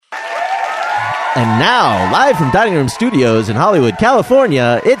And now, live from Dining Room Studios in Hollywood,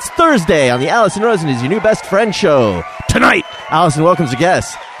 California, it's Thursday on the Alison Rosen is Your New Best Friend show. Tonight, Alison welcomes a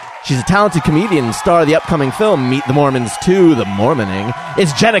guest. She's a talented comedian and star of the upcoming film Meet the Mormons 2, The Mormoning.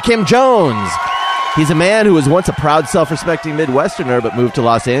 It's Jenna Kim Jones. He's a man who was once a proud, self-respecting Midwesterner but moved to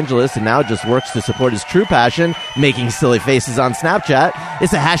Los Angeles and now just works to support his true passion, making silly faces on Snapchat.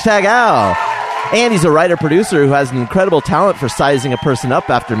 It's a hashtag Al. And he's a writer-producer who has an incredible talent for sizing a person up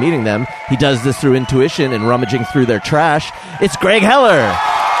after meeting them. He does this through intuition and rummaging through their trash. It's Greg Heller.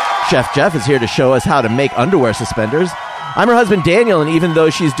 Chef Jeff is here to show us how to make underwear suspenders. I'm her husband, Daniel, and even though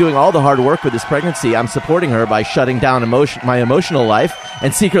she's doing all the hard work with this pregnancy, I'm supporting her by shutting down my emotional life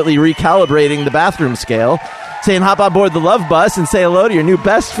and secretly recalibrating the bathroom scale, saying hop on board the love bus and say hello to your new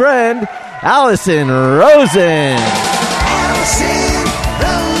best friend, Alison Rosen. Alison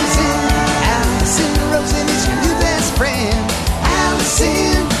Rosen, Alison Rosen is your new best friend.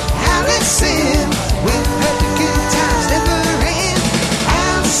 Alison, with her the good times never end.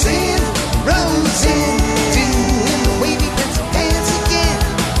 Alison Rosen, doing the wavy pencil dance again.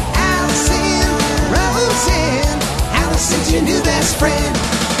 Alison's your new best friend.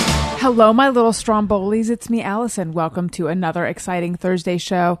 Hello, my little Strombolies. It's me, Alison. Welcome to another exciting Thursday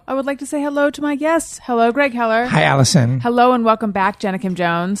show. I would like to say hello to my guests. Hello, Greg Heller. Hi, Alison. Hello, and welcome back, Jenna Kim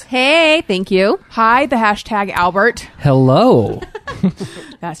Jones. Hey, thank you. Hi, the hashtag Albert. Hello.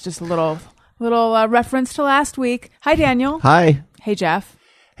 That's just a little reference to last week. Hi, Daniel. Hi. Hey, Jeff.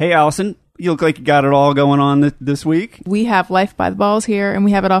 Hey, Alison. You look like you got it all going on this week. We have life by the balls here, and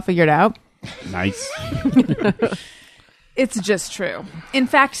we have it all figured out. Nice. It's just true. In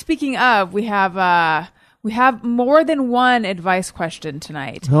fact, speaking of, we have more than one advice question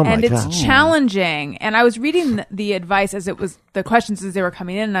tonight. Oh my and it's God. challenging. And I was reading the advice as it was the questions as they were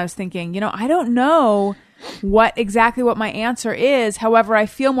coming in, and I was thinking, I don't know exactly what my answer is. However, I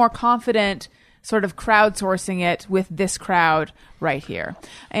feel more confident sort of crowdsourcing it with this crowd right here.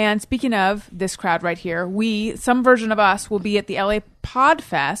 And speaking of this crowd right here, some version of us will be at the LA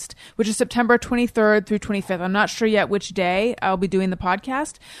Podfest, which is September 23rd through 25th. I'm not sure yet which day I'll be doing the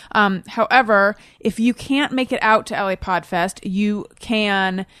podcast. However, if you can't make it out to LA Podfest, you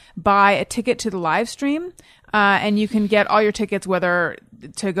can buy a ticket to the live stream, and you can get all your tickets, whether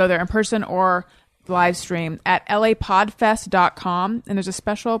to go there in person or live stream, at lapodfest.com, and there's a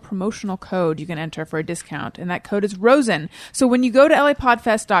special promotional code you can enter for a discount, and that code is Rosen. So when you go to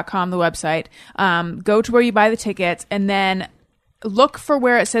lapodfest.com, the website, go to where you buy the tickets, and then look for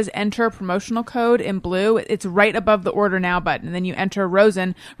where it says enter promotional code in blue. It's right above the order now button, and then you enter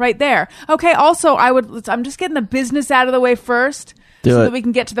Rosen right there. Okay, also I'm just getting the business out of the way first that we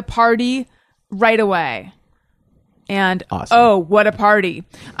can get to the party right away. And awesome. Oh, what a party.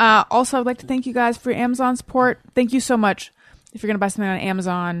 Also, I'd like to thank you guys for your Amazon support. Thank you so much. If you're going to buy something on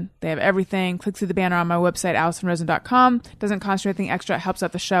Amazon, they have everything. Click through the banner on my website, AlisonRosen.com. Doesn't cost you anything extra. It helps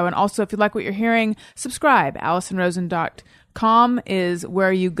out the show. And also, if you like what you're hearing, subscribe. AlisonRosen.com is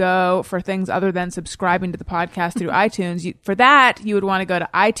where you go for things other than subscribing to the podcast through iTunes. For that, you would want to go to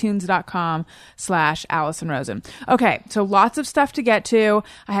iTunes.com/AlisonRosen. Okay, so lots of stuff to get to.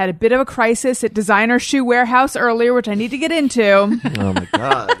 I had a bit of a crisis at Designer Shoe Warehouse earlier, which I need to get into. Oh, my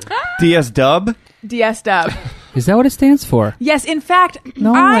God. DS Dub? DS Dub. Is that what it stands for? Yes, in fact,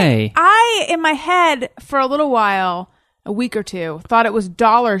 No way. I, in my head, for a little while, a week or two, thought it was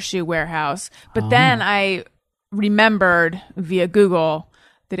Dollar Shoe Warehouse. But then I remembered via Google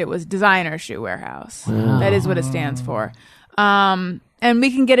that it was Designer Shoe Warehouse. That is what it stands for. And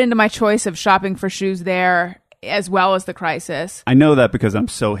we can get into my choice of shopping for shoes there as well as the crisis. I know that because I'm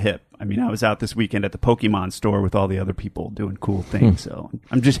so hip. I mean, I was out this weekend at the Pokemon store with all the other people doing cool things, so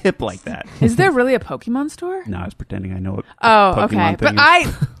I'm just hip like that. Is there really a Pokemon store? No, I was pretending I know it. Oh, okay. But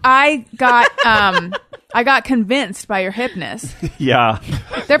I got convinced by your hipness. Yeah.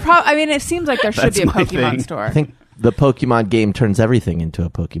 It seems like there should be a Pokemon store. I think the Pokemon game turns everything into a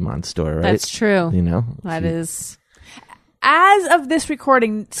Pokemon store, right? That's true. That is. As of this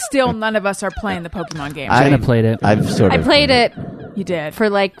recording, still none of us are playing the Pokemon game. Jenna played it. I played it. You did. For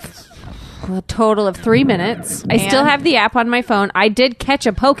like a total of 3 minutes. I still have the app on my phone. I did catch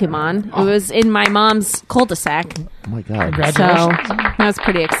a Pokemon. It was in my mom's cul-de-sac. Oh, my God. So that was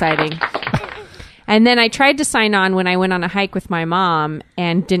pretty exciting. And then I tried to sign on when I went on a hike with my mom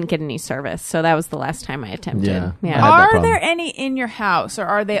and didn't get any service. So that was the last time I attempted. Yeah. Are there any in your house, or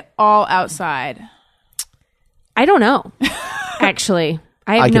are they all outside? I don't know, actually.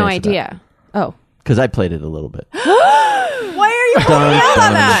 I have no idea. Oh. Because I played it a little bit. Why are you pulling out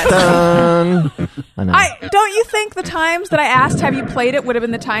on us? I know. Don't you think the times that I asked, have you played it, would have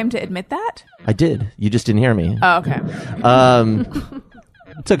been the time to admit that? I did. You just didn't hear me. Oh, okay.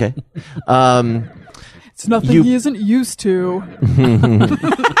 It's okay. It's nothing he isn't used to.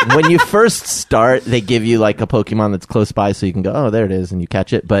 When you first start, they give you like a Pokemon that's close by so you can go, oh, there it is, and you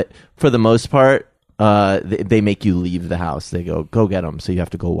catch it. But for the most part, they make you leave the house. They go get them. So you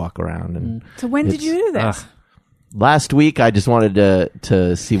have to go walk around. And So when did you do this? last week, I just wanted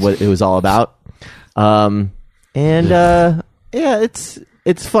to see what it was all about. Yeah, it's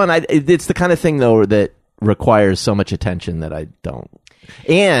fun. It's the kind of thing though that requires so much attention that I don't.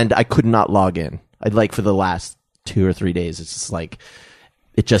 And I could not log in. I'd like for the last 2 or 3 days. It's just like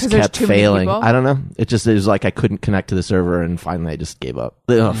it just kept failing. I don't know. It was like I couldn't connect to the server, and finally I just gave up.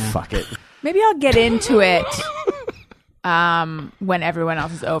 Oh, fuck it. Maybe I'll get into it when everyone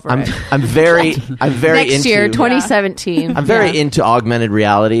else is over it. I'm very Next into, year, 2017. I'm very into augmented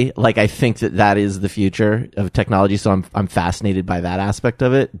reality. Like I think that is the future of technology. So I'm fascinated by that aspect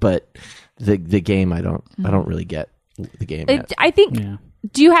of it. But the game, I don't really get the game yet. I think. Yeah.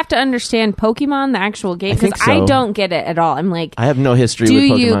 Do you have to understand Pokemon, the actual game? Because I don't get it at all. I'm like, I have no history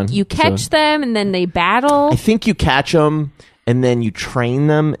with Pokemon. Do you catch them and then they battle? I think you catch them and then you train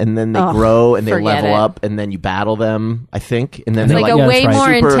them and then they grow and they level up and then you battle them, I think. And then it's they're like a way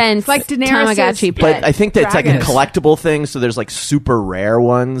more intense like Tamagotchi pet. But I think that's like a collectible thing. So there's like super rare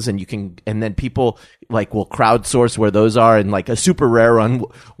ones and then people like will crowdsource where those are, and like a super rare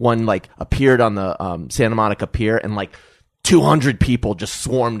one like appeared on the Santa Monica Pier, and like 200 people just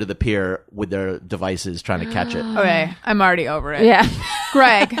swarmed to the pier with their devices trying to catch it. Okay, I'm already over it. Yeah.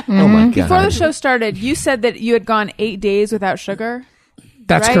 Greg, oh my God. Before the show started, you said that you had gone 8 days without sugar.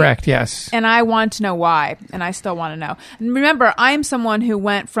 That's right? correct, yes. And I want to know why, and I still want to know. And remember, I'm someone who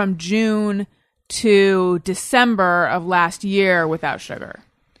went from June to December of last year without sugar.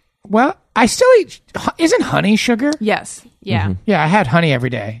 Well, I still eat... Isn't honey sugar? Yes. Yeah. Mm-hmm. Yeah, I had honey every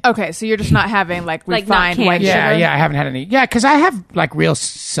day. Okay, so you're just not having like Like refined not white candy. sugar? Yeah, I haven't had any. Yeah, because I have like real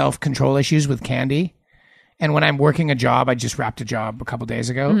self-control issues with candy. And when I'm working a job, I just wrapped a job a couple days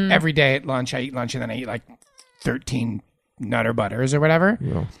ago. Mm-hmm. Every day at lunch, I eat lunch, and then I eat like 13 Nutter Butters or whatever.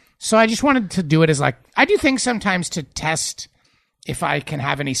 Yeah. So I just wanted to do it as like... I do things sometimes to test if I can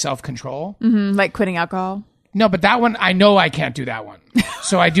have any self-control. Mm-hmm, like quitting alcohol? No, but that one, I know I can't do that one.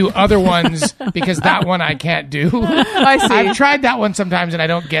 So I do other ones because that one I can't do. I see. I've tried that one sometimes and I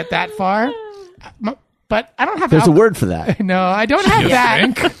don't get that far. But I don't have... There's a word for that. No, I don't have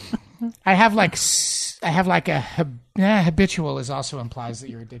that. I have like a... habitual is also implies that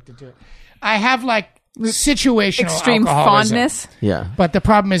you're addicted to it. I have like situational Extreme alcoholism. fondness? Yeah. But the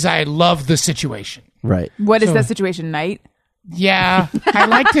problem is I love the situation. Right. What is that situation? Night? Yeah, I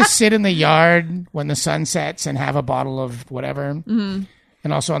like to sit in the yard when the sun sets and have a bottle of whatever. Mm-hmm.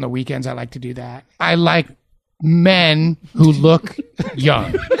 And also on the weekends, I like to do that. I like men who look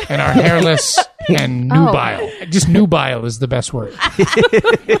young and are hairless and nubile. Just nubile is the best word.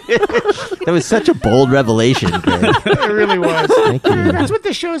 That was such a bold revelation, Greg. It really was. Thank you. That's what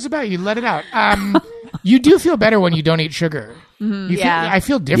this show is about. You let it out. You do feel better when you don't eat sugar. Yeah. I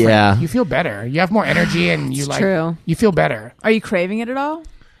feel different. Yeah. You feel better. You have more energy, and you true. You feel better. Are you craving it at all?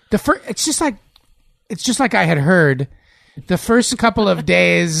 It's just like I had heard. The first couple of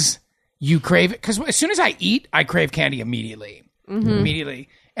days, you crave it because as soon as I eat, I crave candy immediately. Immediately,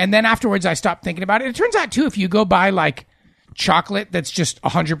 and then afterwards, I stop thinking about it. It turns out too, if you go buy like chocolate that's just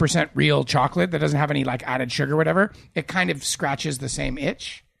 100% real chocolate that doesn't have any like added sugar or whatever, it kind of scratches the same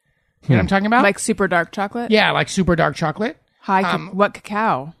itch. You know what I'm talking about? Like super dark chocolate? Yeah, like super dark chocolate. What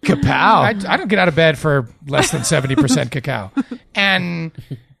cacao? Cacao. I don't get out of bed for less than 70% cacao. And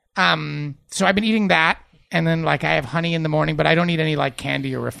so I've been eating that. And then like I have honey in the morning, but I don't eat any like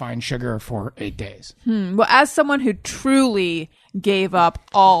candy or refined sugar for 8 days. Well, as someone who truly gave up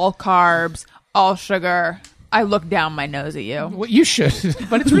all carbs, all sugar, I look down my nose at you. Well, you should.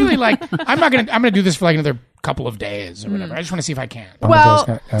 But it's really like, I'm going to do this for like another couple of days or whatever. I just want to see if I can. Well,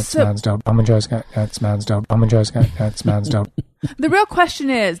 that smells dope. That smells dope. That smells dope. The real question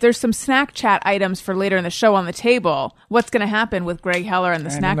is, there's some snack chat items for later in the show on the table. What's going to happen with Greg Heller and the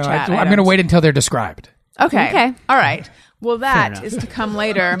snack chat I'm going to wait until they're described. Okay. All right. Well, that is to come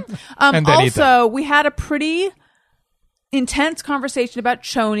later. And then eat also, we had a pretty intense conversation about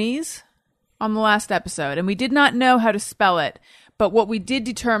chonies on the last episode, and we did not know how to spell it. But what we did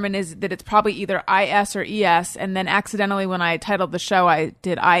determine is that it's probably either IS or ES, and then accidentally when I titled the show, I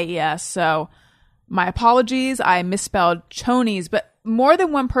did IES. So my apologies, I misspelled chonies, but more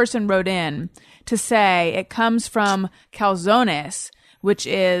than one person wrote in to say it comes from calzones, which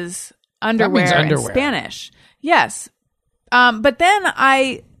is underwear in Spanish. Yes. But then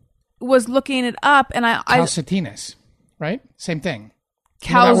I was looking it up, and I Calcetines, right? Same thing.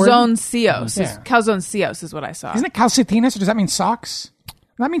 calzoncillos. Yeah. Calzoncillos is what I saw. Isn't it calcetines, or does that mean socks?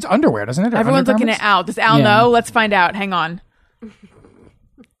 That means underwear, doesn't it? Or Everyone's looking at undergarments? Al. Does Al Yeah. know? Let's find out. Hang on.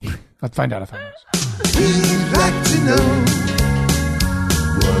 Let's find out if I know. We'd like to know,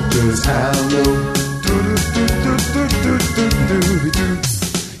 what does Al know?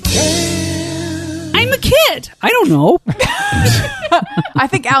 I'm a kid. I don't know. I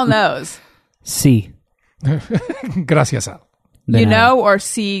think Al knows. C. Gracias, Al. You know, or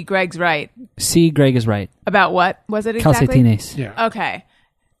C, Greg's right. C. Greg is right. About what was it exactly? Calcetines. Yeah. Okay.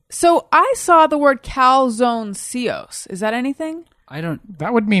 So I saw the word calzoncillos. Is that anything? I don't.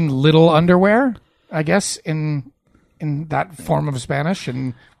 That would mean little underwear, I guess, in that form of Spanish,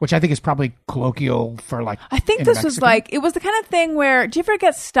 and which I think is probably colloquial for like. I think in this was Mexican. like, it was the kind of thing where, do you ever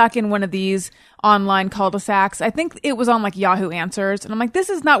get stuck in one of these online cul-de-sacs? I think it was on like Yahoo Answers. And I'm like, this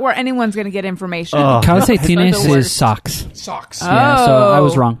is not where anyone's going to get information. Calcetines Those are the is worst. socks. socks. Yeah, so I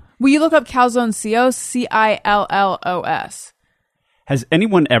was wrong. Will you look up calzoncillos? CILLOS. Has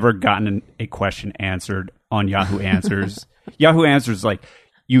anyone ever gotten a question answered on Yahoo Answers? Yahoo Answers, like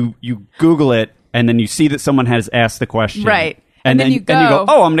you Google it and then you see that someone has asked the question, Right. And then you you go, go-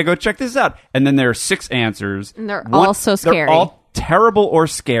 oh, I'm going to go check this out. And then there are 6 answers. And they're all so scary. They're all terrible or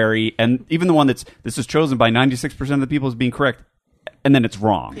scary. And even the one this is chosen by 96% of the people as being correct. And then it's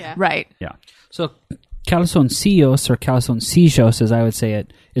wrong. Yeah. Right. Yeah. So calzoncillos or calzoncillos, as I would say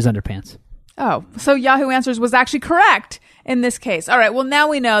it, is underpants. Oh, so Yahoo Answers was actually correct in this case. All right. Well, now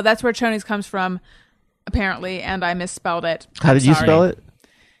we know that's where chonies comes from, apparently, and I misspelled it. How did you Sorry. spell it?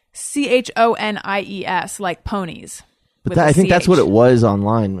 CHONIES, like ponies. But with a I think that's CH. what it was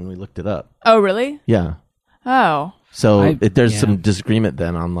online when we looked it up. Oh, really? Yeah. Oh. So there's yeah. some disagreement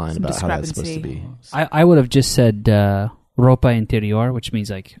then online Some about how that's supposed to discrepancy. be. I would have just said ropa interior, which means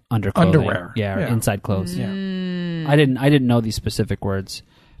like underclothing. Underwear. Yeah, or Yeah. inside clothes. Yeah. I didn't know these specific words,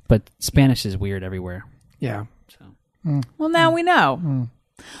 but Spanish is weird everywhere. Yeah. Well, now we know.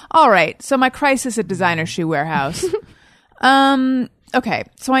 All right. So my crisis at designer shoe warehouse. Okay.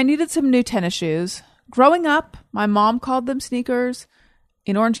 So I needed some new tennis shoes. Growing up, my mom called them sneakers.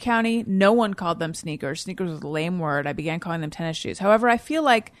 In Orange County, no one called them sneakers. Sneakers was a lame word. I began calling them tennis shoes. However, I feel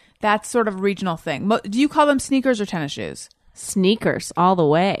like that's sort of a regional thing. Do you call them sneakers or tennis shoes? Sneakers all the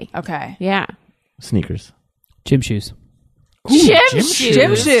way. Okay. Yeah. Sneakers. Gym shoes. Gym gym shoes.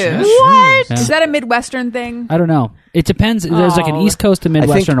 Gym shoes. What? Yeah. Is that a Midwestern thing? I don't know. It depends. There's like an Oh. East Coast, a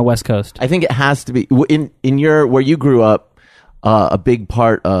Midwestern, or West Coast. I think it has to be in your where you grew up. A big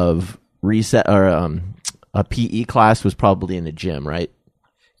part of reset or a PE class was probably in the gym, right?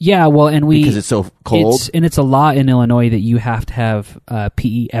 Yeah, well, and Because it's so cold. It's a law in Illinois that you have to have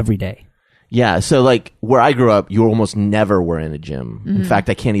PE every day. Yeah, so like where I grew up, you almost never were in a gym. In fact,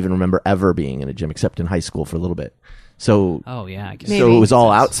 I can't even remember ever being in a gym except in high school for a little bit. So, Oh yeah, I guess. Maybe. so it was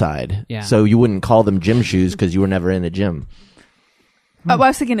all outside. Yeah. So you wouldn't call them gym shoes because you were never in a gym. Oh, I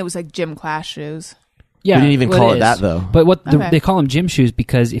was thinking it was like gym class shoes. Yeah, We didn't even well, call it is. that, though. But Okay. they call them gym shoes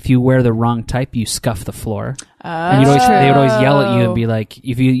because if you wear the wrong type, you scuff the floor. And they would always yell at you and be like,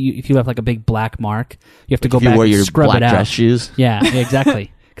 if you have like a big black mark, you have to go If you back wear and your scrub black it out. dress shoes. Yeah,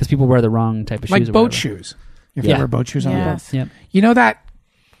 exactly. Because people wear the wrong type of Like shoes. or boat whatever. shoes. If Yeah. you wear boat shoes on the boat. Yes. Yep. You know that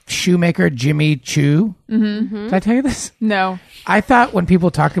shoemaker Jimmy Choo? Mm-hmm. Did I tell you this? No. I thought when people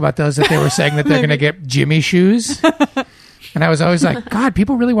talked about those that they were saying that they're going to get Jimmy shoes. And I was always like, God,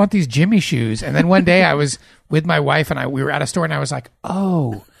 people really want these Jimmy shoes. And then one day I was with my wife and we were at a store and I was like,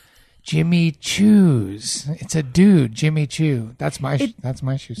 oh, Jimmy Choo's. It's a dude, Jimmy Choo. That's my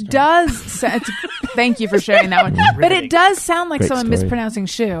shoe store. Thank you for sharing that one. But it does sound like Great someone story. mispronouncing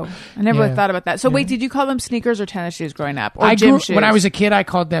shoe. I never Yeah. thought about that. So wait, did you call them sneakers or tennis shoes growing up? Or I gym grew, shoes? when I was a kid, I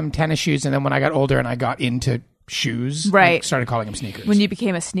called them tennis shoes. And then when I got older and I got into shoes, I Right. started calling them sneakers. when you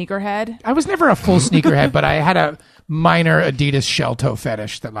became a sneakerhead? I was never a full sneakerhead, but I had a minor Adidas shell toe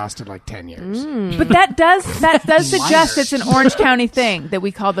fetish that lasted like 10 years. But that does suggest it's an Orange County thing that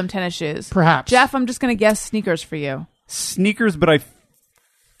we call them tennis shoes. Perhaps. Jeff, I'm just going to guess sneakers for you. Sneakers, but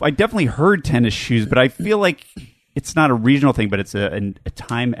I definitely heard tennis shoes, but I feel like it's not a regional thing, but it's a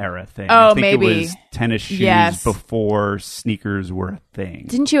time era thing. Oh, I think maybe. it was tennis shoes Yes. before sneakers were a thing.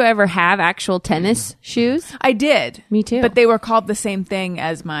 Didn't you ever have actual tennis shoes? I did. Me too. But they were called the same thing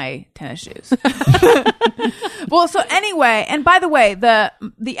as my tennis shoes. Well, so anyway, and by the way, the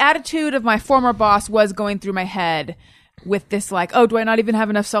attitude of my former boss was going through my head with this like, oh, do I not even have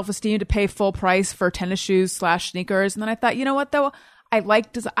enough self-esteem to pay full price for tennis shoes / sneakers? And then I thought, you know what though? I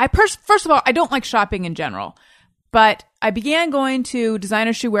like first of all, I don't like shopping in general. But I began going to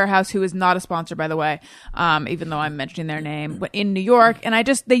Designer Shoe Warehouse, who is not a sponsor, by the way, even though I'm mentioning their name, in New York. And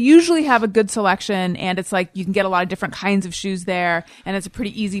they usually have a good selection, and it's like you can get a lot of different kinds of shoes there, and it's a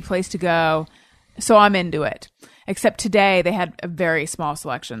pretty easy place to go. So I'm into it. Except today they had a very small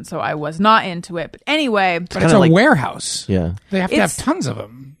selection, so I was not into it. But anyway, But it's a warehouse. Yeah. They have to have tons of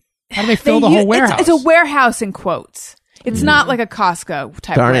them. How do they fill the whole warehouse? It's a warehouse in quotes. It's not like a Costco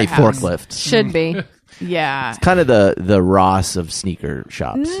type There aren't any warehouse. forklifts. Should be. Yeah. Kind of the Ross of sneaker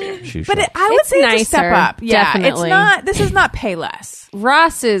shops. Shoe But shops. I would It's say it's a step nicer, up. Yeah, definitely. it's not. This is not pay less.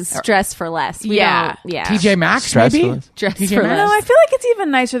 Ross is dress for less. We Yeah. don't- yeah. TJ Maxx, Stressful. maybe? Dress TJ for Maxx? No, less. I feel like it's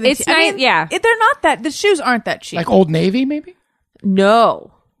even nicer than. It's nice- yeah. they're not that. The shoes aren't that cheap. Like Old Navy, maybe?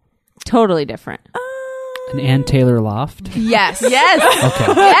 No. Totally different. An Ann Taylor loft. Yes. Yes.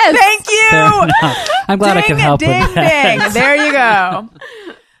 Okay. Yes. Thank you. I'm glad I Ding, can help ding, with that. ding. There you go.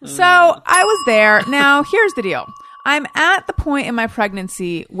 So I was there. Now, here's the deal. I'm at the point in my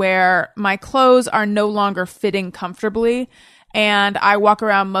pregnancy where my clothes are no longer fitting comfortably. And I walk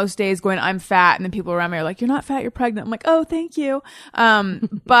around most days going, I'm fat. And then people around me are like, you're not fat, you're pregnant. I'm like, oh, thank you.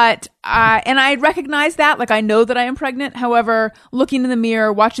 But I recognize that. Like, I know that I am pregnant. However, looking in the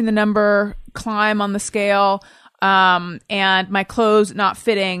mirror, watching the number climb on the scale, and my clothes not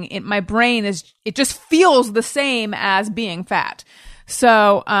fitting, my brain it just feels the same as being fat.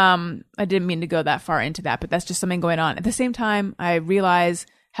 So, I didn't mean to go that far into that, but that's just something going on. At the same time, I realize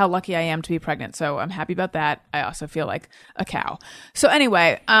how lucky I am to be pregnant. So I'm happy about that. I also feel like a cow. So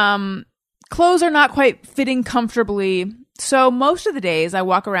anyway, clothes are not quite fitting comfortably. So most of the days I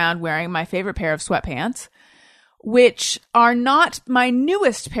walk around wearing my favorite pair of sweatpants, which are not my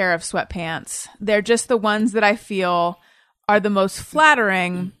newest pair of sweatpants. They're just the ones that I feel are the most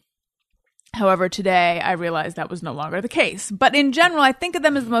flattering. However, today I realized that was no longer the case. But in general, I think of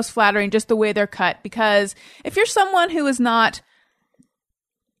them as the most flattering, just the way they're cut. Because if you're someone who is not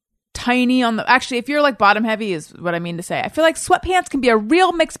tiny actually, if you're like bottom heavy is what I mean to say. I feel like sweatpants can be a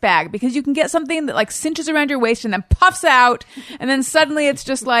real mixed bag because you can get something that like cinches around your waist and then puffs out. And then suddenly it's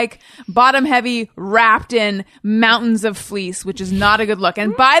just like bottom heavy wrapped in mountains of fleece, which is not a good look.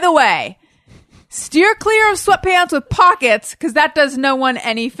 And by the way, steer clear of sweatpants with pockets because that does no one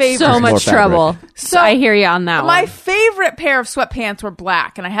any favors. So more much fabric. trouble. So I hear you on that my one. favorite pair of sweatpants were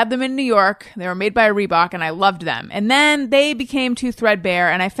black, and I had them in New York. They were made by Reebok, and I loved them. And then they became too threadbare,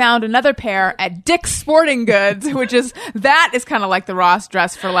 and I found another pair at Dick's Sporting Goods, that is kind of like the Ross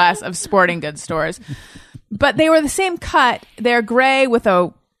dress for less of sporting goods stores. But they were the same cut. They're gray with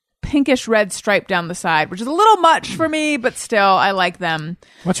a pinkish red stripe down the side, which is a little much for me, but still, I like them.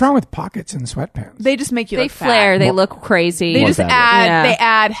 What's wrong with pockets in sweatpants? They just make you They look fat. flare. They look crazy. They just fabric.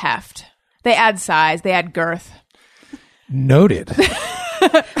 add heft. They add size. They add girth. Noted.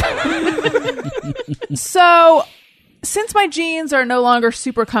 So, since my jeans are no longer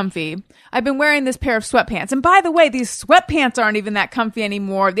super comfy, I've been wearing this pair of sweatpants. And by the way, these sweatpants aren't even that comfy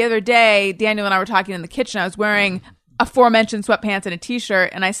anymore. The other day, Daniel and I were talking in the kitchen. I was wearing aforementioned sweatpants and a t-shirt,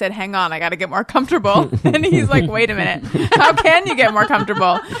 and I said, hang on, I gotta get more comfortable. And he's like, wait a minute, how can you get more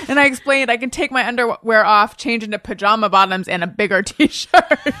comfortable? And I explained I can take my underwear off, change into pajama bottoms and a bigger t-shirt.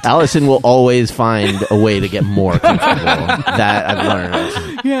 Allison will always find a way to get more comfortable. That I've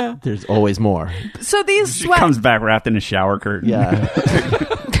learned. Yeah. There's always more. So these She comes back wrapped in a shower curtain. Yeah.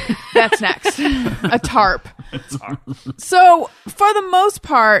 That's next. A tarp. So, for the most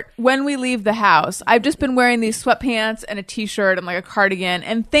part, when we leave the house, I've just been wearing these sweatpants and a t-shirt and like a cardigan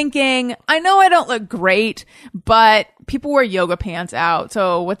and thinking, I know I don't look great, but people wear yoga pants out.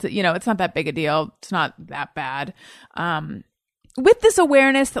 So, it's not that big a deal. It's not that bad. With this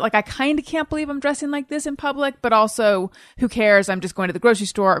awareness that like I kind of can't believe I'm dressing like this in public, but also who cares? I'm just going to the grocery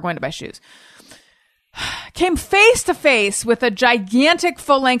store or going to buy shoes. Came face to face with a gigantic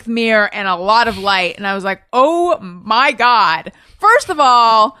full-length mirror and a lot of light, and I was like, oh my God. First of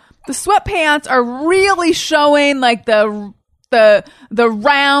all, the sweatpants are really showing like the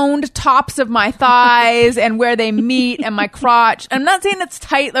round tops of my thighs and where they meet and my crotch. I'm not saying it's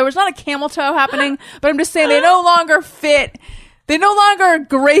tight. There was not a camel toe happening, but I'm just saying they no longer fit. They no longer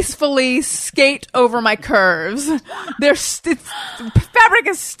gracefully skate over my curves. Fabric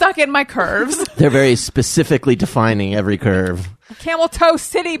is stuck in my curves. They're very specifically defining every curve. Camel toe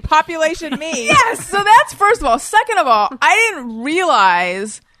city population me. Yes. So that's first of all. Second of all, I didn't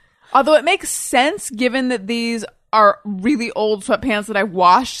realize, although it makes sense given that these are really old sweatpants that I've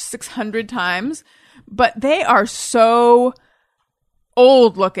washed 600 times, but they are so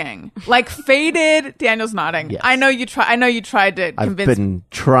old looking, like faded. Daniel's nodding. Yes. I know you tried to I've convince. been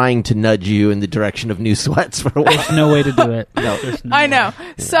trying to nudge you in the direction of new sweats for a while. There's no way to do it. No, there's no I know.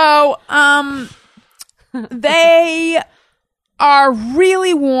 So, they are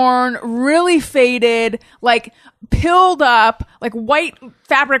really worn, really faded, like pilled up, like white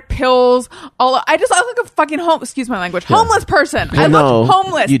fabric pills. I look like a fucking excuse my language, homeless person. Well, I no, look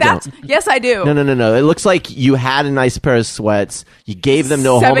homeless. you don't. Yes, I do. No. It looks like you had a nice pair of sweats. You gave them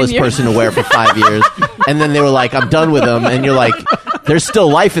to a 7 homeless years. person to wear for 5 years. And then they were like, I'm done with them. And you're like, there's still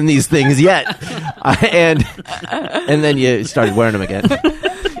life in these things yet. And then you started wearing them again.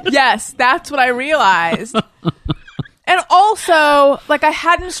 Yes, that's what I realized. And also, like, I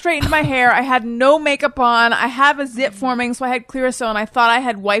hadn't straightened my hair. I had no makeup on. I have a zit forming, so I had Clearasil, and I thought I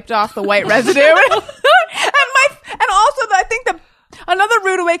had wiped off the white residue. and also, I think another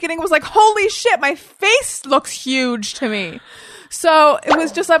rude awakening was like, holy shit, my face looks huge to me. So it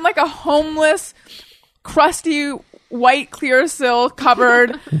was just, I'm like a homeless, crusty, white Clearasil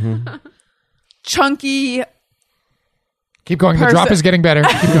covered, chunky. Keep going. The Person. drop is getting better.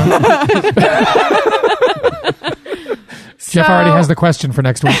 Keep going. Jeff already has the question for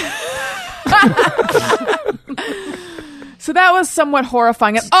next week. So that was somewhat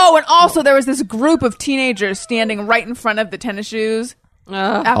horrifying. And also there was this group of teenagers standing right in front of the tennis shoes,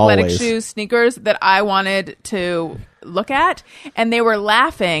 athletic Always. shoes, sneakers that I wanted to look at, and they were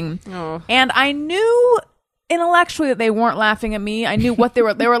laughing. And I knew intellectually that they weren't laughing at me. I knew what they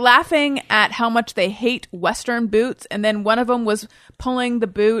were. They were laughing at how much they hate Western boots. And then one of them was pulling the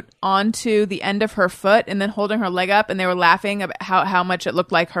boot onto the end of her foot and then holding her leg up. And they were laughing about how much it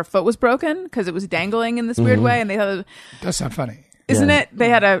looked like her foot was broken because it was dangling in this weird way. And they thought, Does sound funny. isn't Yeah. it? They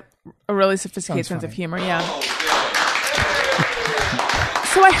had a really sophisticated Sounds sense of funny. humor. Yeah.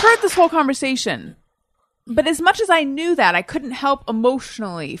 So I heard this whole conversation. But as much as I knew that, I couldn't help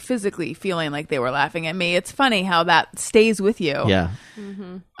emotionally, physically feeling like they were laughing at me. It's funny how that stays with you. Yeah.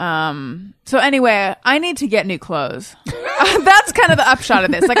 So anyway, I need to get new clothes. That's kind of the upshot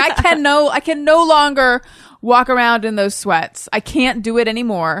of this. Like I can no longer walk around in those sweats. I can't do it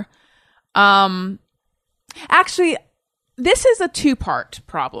anymore. Actually, this is a 2-part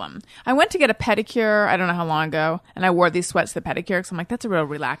problem. I went to get a pedicure, I don't know how long ago, and I wore these sweats to the pedicure because I'm like, that's a real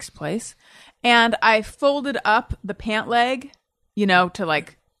relaxed place. And I folded up the pant leg, to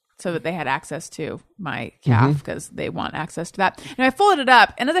like, so that they had access to my calf because they want access to that. And I folded it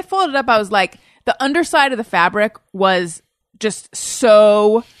up. And as I folded it up, I was like, the underside of the fabric was just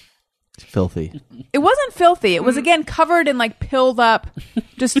so... Filthy. It wasn't filthy. It was, again, covered in like pilled up,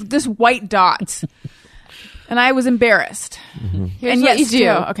 just white dots. And I was embarrassed. Here's And what yet you do.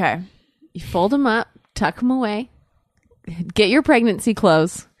 still, okay. You fold them up, tuck them away, get your pregnancy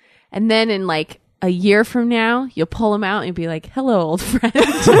clothes, and then in like a year from now, you'll pull them out and be like, hello, old friend. Oh,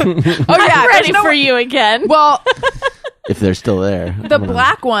 yeah. I'm ready there's no- for you again. Well, If they're still there. the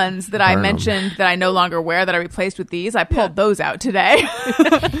black ones that I burn 'em. mentioned that I no longer wear that I replaced with these, I pulled those out today.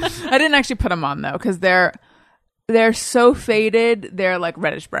 I didn't actually put them on though because they're so faded. They're like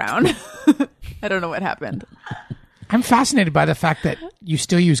reddish brown. I don't know what happened. I'm fascinated by the fact that you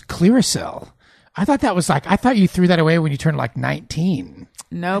still use Clearasil. I thought you threw that away when you turned like 19.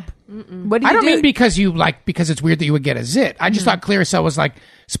 Nope. What do you I don't do? mean because it's weird that you would get a zit. I just thought Clearasil was like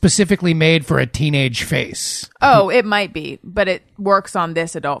specifically made for a teenage face. Oh, it might be, but it works on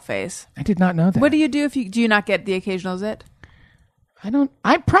this adult face. I did not know that. What do you do if do you not get the occasional zit?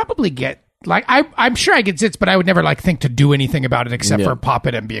 I probably get like I'm sure I get zits, but I would never like think to do anything about it except Yeah. for pop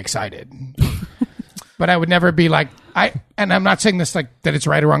it and be excited. But I would never be like and I'm not saying this like that it's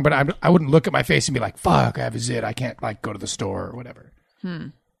right or wrong, but I wouldn't look at my face and be like, fuck, I have a zit. I can't like go to the store or whatever.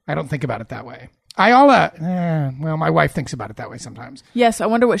 I don't think about it that way. Well, my wife thinks about it that way sometimes. Yes, I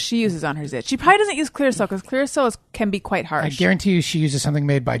wonder what she uses on her zit. She probably doesn't use Clearasil because Clearasil can be quite I harsh. guarantee you she uses something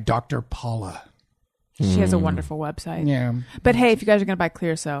made by Dr. Paula. She has a wonderful website. Yeah. But hey, if you guys are going to buy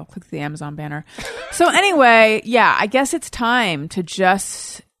Clearasil, click the Amazon banner. So anyway, yeah, I guess it's time to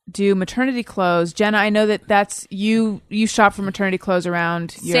just do maternity clothes. Jenna, I know that's you shop for maternity clothes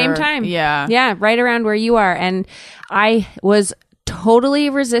around your... Same time. Yeah. Yeah, right around where you are. And I was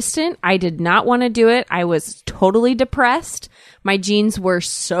totally resistant. I did not want to do it. I was totally depressed. My jeans were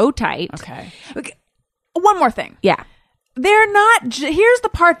so tight. Okay. One more thing. Yeah. They're not... Here's the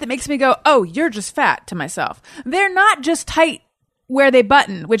part that makes me go, oh, you're just fat, to myself. They're not just tight where they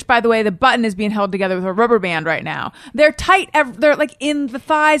button, which, by the way, the button is being held together with a rubber band right now. They're tight. They're like in the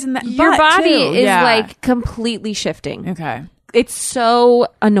thighs and the Your butt, body too. is Yeah. like completely shifting. Okay. It's so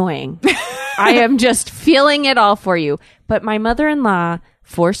annoying. I am just feeling it all for you. But my mother-in-law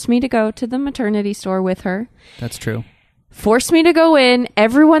forced me to go to the maternity store with her. That's true. Forced me to go in.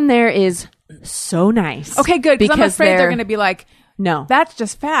 Everyone there is so nice. Okay, good. Because I'm afraid they're going to be like, No. That's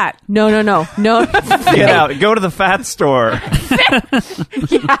just fat. No. Get out. Go to the fat store.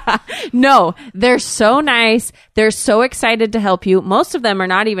 No, they're so nice. They're so excited to help you. Most of them are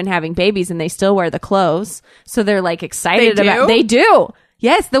not even having babies and they still wear the clothes. So they're like excited They do? about They do.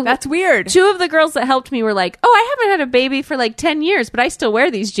 Yes. That's weird. 2 of the girls that helped me were like, oh, I haven't had a baby for like 10 years, but I still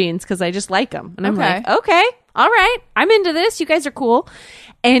wear these jeans because I just like them. And I'm Okay. like, okay, all right. I'm into this. You guys are cool.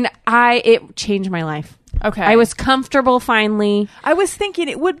 And it changed my life. Okay. I was comfortable finally. I was thinking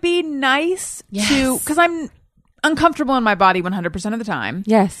it would be nice Yes. to, because I'm uncomfortable in my body 100% of the time.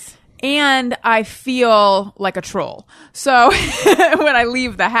 Yes. And I feel like a troll. So when I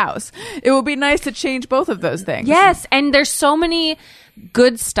leave the house, it would be nice to change both of those things. Yes, and there's so many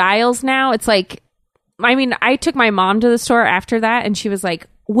good styles now. It's like, I mean, I took my mom to the store after that, and she was like,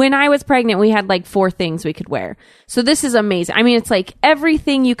 when I was pregnant, we had like 4 things we could wear. So this is amazing. I mean, it's like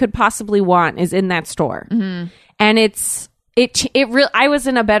everything you could possibly want is in that store. Mm-hmm. And I was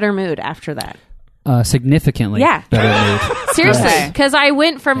in a better mood after that. Significantly Yeah. better mood. Seriously, Okay. because I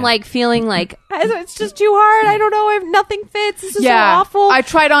went from like feeling like it's just too hard. I don't know. Nothing fits. This is so Yeah. awful. I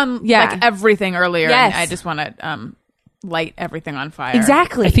tried on Yeah. like everything earlier. Yes. And I just want to light everything on fire.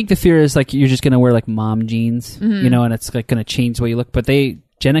 Exactly. I think the fear is like you're just going to wear like mom jeans, you know, and it's like going to change the way you look. But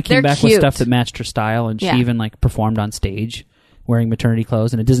Jenna came They're back with cute. stuff that matched her style, and Yeah. she even like performed on stage wearing maternity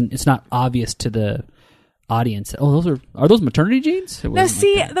clothes, and it's not obvious to the audience. Oh, are those maternity jeans? It No, wasn't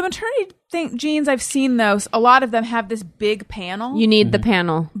see, like that. the maternity jeans, I've seen those. A lot of them have this big panel. You need the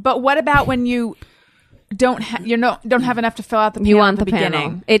panel. But what about when you don't have enough to fill out the panel You want at the the panel.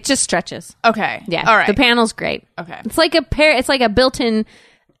 beginning? It just stretches. Okay. Yeah. All right. The panel's great. Okay. It's like a built-in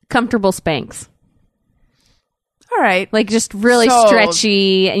comfortable Spanx. All right. Like just really Sold.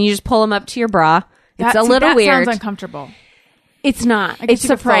 stretchy, and you just pull them up to your bra. It's a little that weird. sounds uncomfortable. It's not. I guess It's you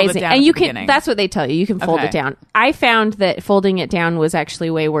could fold it surprising. down And at you the can beginning. that's what they tell you. You can fold Okay. it down. I found that folding it down was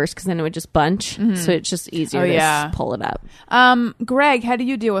actually way worse because then it would just bunch. So it's just easier Oh, to yeah. just pull it up. Greg, how do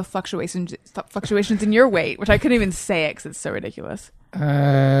you deal with fluctuations in your weight? Which I couldn't even say it because it's so ridiculous.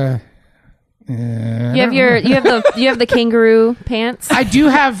 You have the kangaroo pants. I do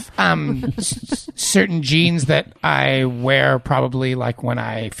have certain jeans that I wear probably like when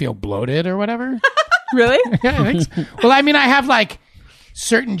I feel bloated or whatever. Really? Yeah, I think so. Well, I mean, I have like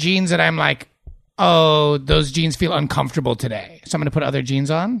certain jeans that I'm like, oh, those jeans feel uncomfortable today, so I'm going to put other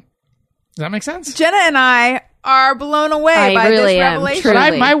jeans on. Does that make sense? Jenna and I are blown away I by really this am, revelation. truly.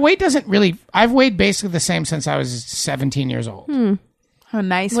 But my weight doesn't really. I've weighed basically the same since I was 17 years old. How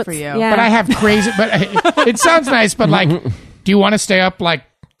nice for you. Yeah. But I have crazy. But it sounds nice. But like, do you want to stay up like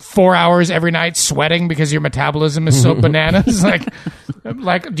 4 hours every night sweating because your metabolism is so bananas?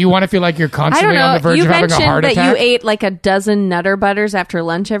 Like, do you want to feel like you're I don't constantly on the know. verge You of having a mentioned heart that attack? you ate like a dozen Nutter Butters after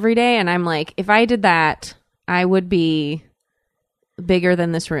lunch every day, and I'm like, if I did that, I would be bigger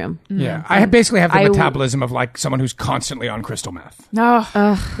than this room. Yeah, I basically have the I- metabolism of like someone who's constantly on crystal meth. No.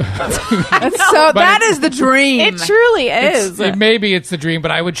 That is the dream. It truly is. Maybe it's the dream,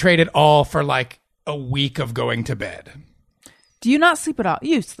 but I would trade it all for like a week of going to bed. Do you not sleep at all?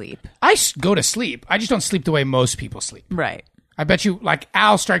 You sleep. I go to sleep. I just don't sleep the way most people sleep. Right. I bet you, like,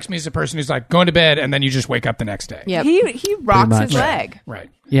 Al strikes me as a person who's like going to bed and then you just wake up the next day. Yep. He rocks much. his leg. Right.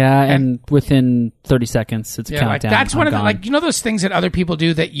 Yeah, and within 30 seconds, it's a Yeah, like countdown. that's one of the, I'm like, gone. you know those things that other people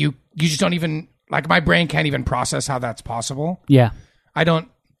do that you just don't even, like, my brain can't even process how that's possible. Yeah. I don't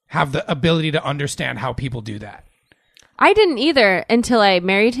have the ability to understand how people do that. I didn't either until I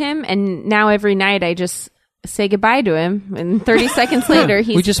married him, and now every night I just say goodbye to him, and 30 seconds later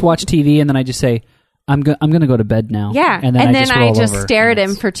he's We just watch TV, and then I just say, I'm going to go to bed now. yeah, And then I I roll just over, stare at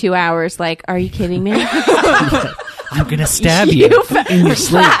and him for 2 hours, like, "Are you kidding me?" I'm going to stab you in your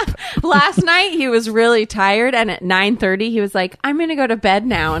sleep. Last night he was really tired, and at 9:30 he was like, "I'm going to go to bed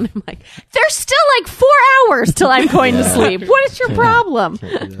now," and I'm like, "There's still like 4 hours till I'm going to sleep. What is your problem?"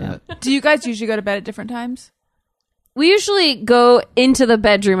 Do you guys usually go to bed at different times? We usually go into the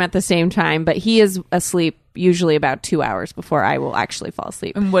bedroom at the same time, but he is asleep usually about 2 hours before I will actually fall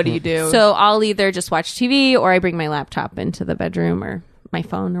asleep. And what do you do? So I'll either just watch TV or I bring my laptop into the bedroom or my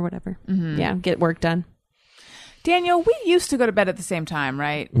phone or whatever. Yeah, get work done. Daniel, we used to go to bed at the same time,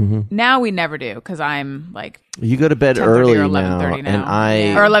 right? Now we never do because I'm like You go to bed 10:30 early or now, 11:30 now. and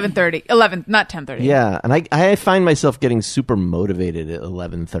I or 11:30. 11, not 10:30. yeah, and I find myself getting super motivated at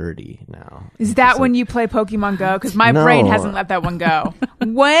 11:30 now. Is that when you play Pokemon Go? Because my No. brain hasn't let that one go.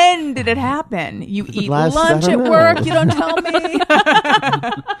 When did it happen? You eat Last- I lunch don't at know. work. You don't tell me.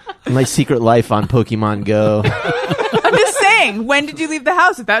 My secret life on Pokemon Go. I'm just saying. When did you leave the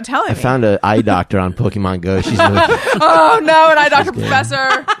house without telling I me? found an eye doctor on Pokemon Go. She's really, Oh no, an eye doctor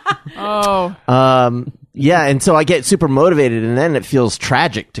professor. Oh, Yeah, and so I get super motivated, and then it feels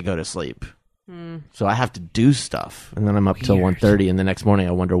tragic to go to sleep. So I have to do stuff, and then I'm up till 1:30, and the next morning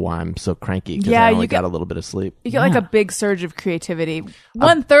I wonder why I'm so cranky because I only got a little bit of sleep. You get like a big surge of creativity.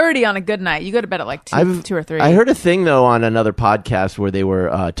 1:30 on a good night. You go to bed at like 2 or 3. I heard a thing, though, on another podcast where they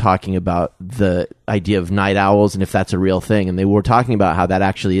were talking about the idea of night owls and if that's a real thing, and they were talking about how that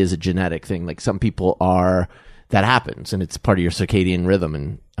actually is a genetic thing. Like some people are... That happens, and it's part of your circadian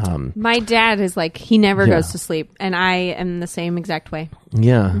rhythm. And my dad is like, he never goes to sleep, and I am the same exact way.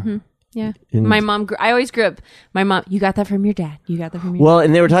 Yeah. Mm-hmm. Yeah. My mom, I always grew up, my mom, you got that from your dad. You got that from your Well, dad.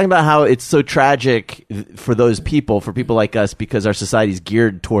 and they were talking about how it's so tragic for those people, for people like us, because our society's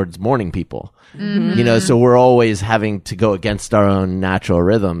geared towards morning people. Mm-hmm. You know, so we're always having to go against our own natural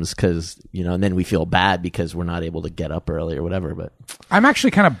rhythms because, you know, and then we feel bad because we're not able to get up early or whatever. But I'm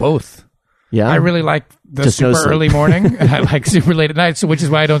actually kind of both. yeah, I really like the Just no super sleep. early morning, and I like super late at night, so which is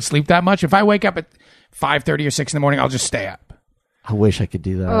why I don't sleep that much. If I wake up at 5:30 or 6 in the morning, I'll just stay up. I wish I could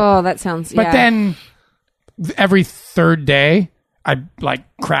do that. Oh, that sounds, But then every third day, I like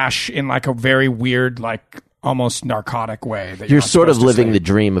crash in like a very weird, like almost narcotic way. That You're not sort of supposed to living the sleep.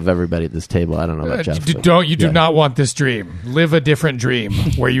 dream of everybody at this table. I don't know about Jeff. but- Do yeah. not want this dream. Live a different dream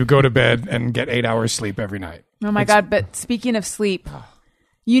where you go to bed and get 8 hours sleep every night. Oh my God. But speaking of sleep,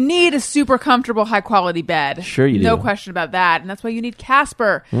 you need a super comfortable, high quality bed. Sure you No do. question about that. And that's why you need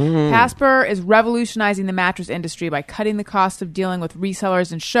Casper. Casper is revolutionizing the mattress industry by cutting the cost of dealing with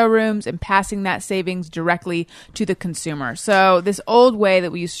resellers and showrooms and passing that savings directly to the consumer. So this old way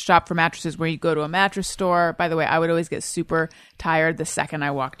that we used to shop for mattresses where you go to a mattress store, by the way, I would always get super tired the second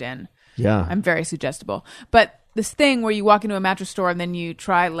I walked in. Yeah. I'm very suggestible. But this thing where you walk into a mattress store and then you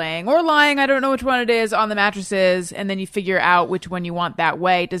try laying or lying, I don't know which one it is, on the mattresses, and then you figure out which one you want that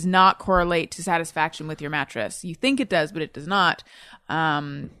way, does not correlate to satisfaction with your mattress. You think it does, but it does not.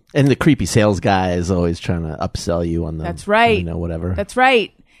 And the creepy sales guy is always trying to upsell you on the... That's right. You know, whatever. That's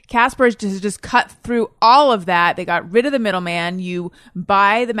right. Casper has just cut through all of that. They got rid of the middleman. You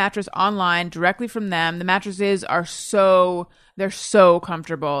buy the mattress online directly from them. The mattresses are they're so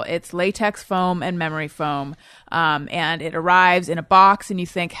comfortable. It's latex foam and memory foam. And it arrives in a box, and you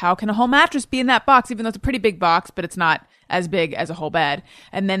think, how can a whole mattress be in that box? Even though it's a pretty big box, but it's not as big as a whole bed.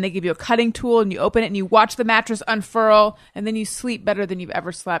 And then they give you a cutting tool, and you open it and you watch the mattress unfurl, and then you sleep better than you've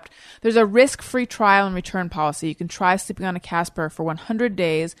ever slept. There's a risk-free trial and return policy. You can try sleeping on a Casper for 100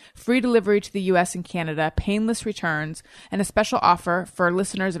 days, free delivery to the US and Canada, painless returns, and a special offer for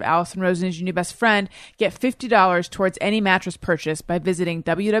listeners of Alison Rosen is Your New Best Friend. Get $50 towards any mattress purchase by visiting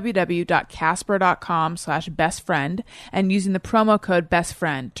www.casper.com/bestfriend and using the promo code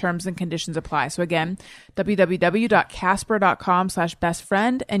bestfriend. Terms and conditions apply. So again,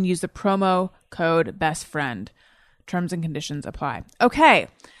 www.casper.com/bestfriend and use the promo code bestfriend. Terms and conditions apply. Okay.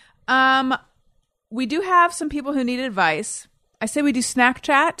 We do have some people who need advice. I say we do snack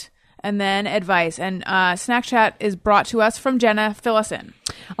chat and then advice. And snack chat is brought to us from Jenna. Fill us in.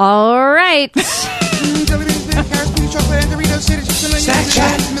 All right. Snack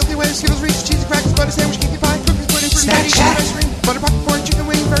chat. Milky Way, Skittles, Reese's, cheesy crackers, butter sandwich, kinky pie, cookies, pudding, Snack chat. ice cream, butter popcorn, chicken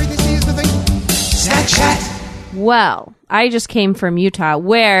wing, very tasty is the thing. Snack chat. Well, I just came from Utah,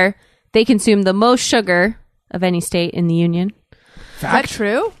 where they consume the most sugar of any state in the union. Is that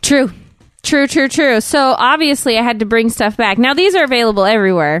true? True. So obviously I had to bring stuff back. Now these are available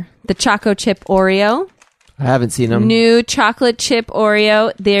everywhere. The Choco Chip Oreo. I haven't seen them. New chocolate chip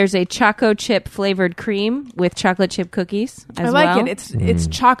Oreo. There's a Choco Chip flavored cream with chocolate chip cookies as I like well. it. It's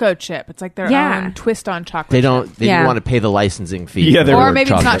Choco Chip. It's like their Yeah. own twist on chocolate. They don't. chip. They Yeah. didn't want to pay the licensing fee. Yeah, for they the were- Or word maybe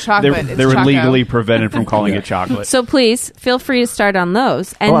it's not chocolate. They It's were Choco. legally prevented from calling it chocolate. So please feel free to start on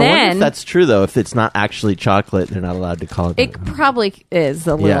those. And I wonder then if that's true though. If it's not actually chocolate, they're not allowed to call it. it probably is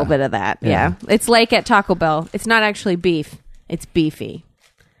a little Yeah. bit of that. Yeah. Yeah. It's like at Taco Bell. It's not actually beef. It's beefy.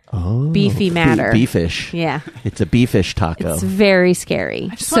 Beefy matter. Beefish. Yeah. It's a beefish taco. It's very scary.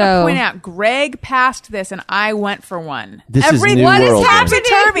 I just want to point out, Greg passed this, and I went for one. This is new what world, is man.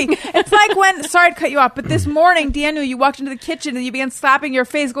 happening? It's like when. Sorry to cut you off, but this morning, Daniel, you walked into the kitchen and you began slapping your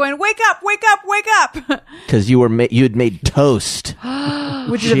face, going, "Wake up! Wake up! Wake up!" Because you had made toast.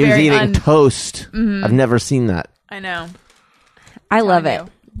 Which is She a was very eating toast. I've never seen that. I know. I love telling it.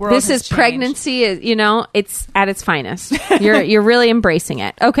 you, world This has is changed. pregnancy. It's at its finest. You're really embracing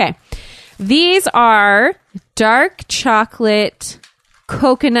it. Okay, these are dark chocolate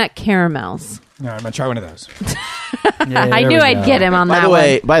coconut caramels. No, I'm gonna try one of those. I knew I'd get him on that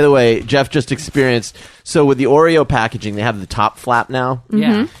one. By the way, Jeff just experienced. So with the Oreo packaging, they have the top flap now.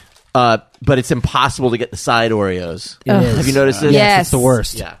 Yeah. But it's impossible to get the side Oreos. It is. Have you noticed this? Yes. It's the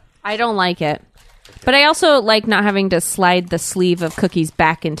worst. Yeah. I don't like it. But I also like not having to slide the sleeve of cookies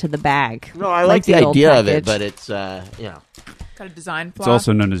back into the bag. No, I like the old idea of it, package. but it's Got a design flaw. It's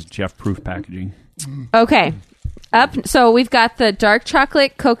also known as Jeff-proof packaging. Okay. So we've got the dark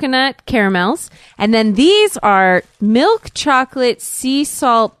chocolate coconut caramels, and then these are milk chocolate sea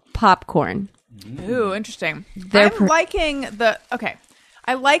salt popcorn. Ooh, interesting. They're I'm liking the... Okay.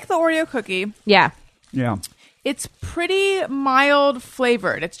 I like the Oreo cookie. Yeah. Yeah. It's pretty mild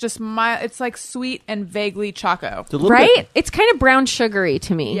flavored. It's just mild. It's like sweet and vaguely choco. a little Right? bit, It's kind of brown sugary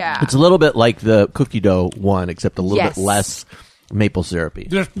to me. Yeah. it's a little bit like the cookie dough one, except a little Yes. bit less maple syrupy.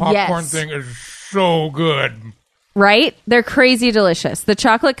 This popcorn Yes. thing is so good. Right? They're crazy delicious. The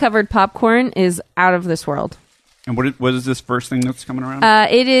chocolate covered popcorn is out of this world. And what is this first thing that's coming around?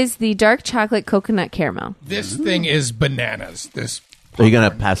 It is the dark chocolate coconut caramel. This thing is bananas. This Are you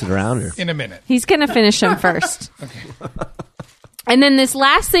gonna pass it around? Or? in a minute. He's going to finish them first. And then this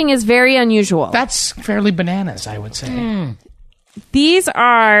last thing is very unusual. That's fairly bananas, I would say. These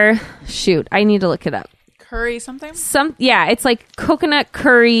are... Shoot, I need to look it up. Curry something? Yeah, it's like coconut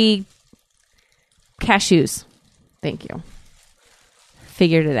curry cashews. Thank you.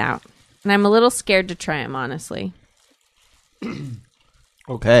 Figured it out. And I'm a little scared to try them, honestly.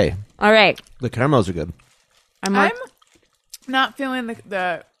 Okay, All right. the caramels are good. I'm not feeling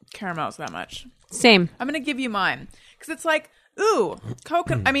the caramels that much. Same. I'm going to give you mine. Because it's like, ooh,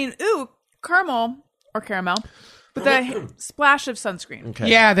 coconut. I mean, ooh, caramel or caramel with a splash of sunscreen. Okay.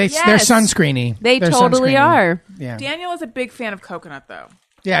 Yeah, they're Yes. sunscreeny. They They're totally sunscreeny. are. Yeah. Daniel is a big fan of coconut, though.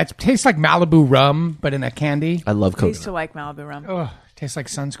 Yeah, it tastes like Malibu rum, but in a candy. I love I used coconut. to like Malibu rum. Oh, tastes like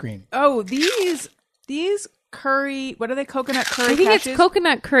sunscreen. Oh, these curry, what are they? Coconut curry I think cashews? it's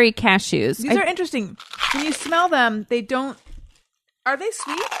coconut curry cashews. These are interesting. When you smell them, they don't... Are they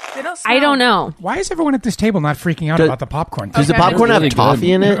sweet? They don't smell... I don't know. Why is everyone at this table not freaking out Does- about the popcorn? Does the Okay. popcorn It's have really toffee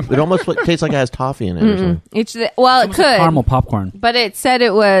good. in it? It almost tastes like it has toffee in it. Or something. It's well, it could. Caramel popcorn. But it said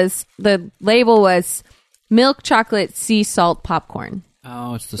it was... The label was milk chocolate sea salt popcorn.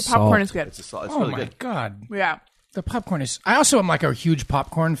 Oh, it's the, The salt. popcorn is good. It's Oh really my good. god, Yeah. the popcorn is. I also am like a huge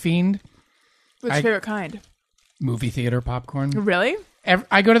popcorn fiend. Which favorite kind? Movie theater popcorn. Really?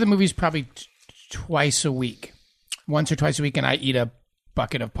 I go to the movies probably twice a week, once or twice a week, and I eat a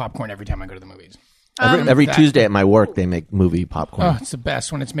bucket of popcorn every time I go to the movies. Every that- Tuesday at my work, they make movie popcorn. Oh, it's the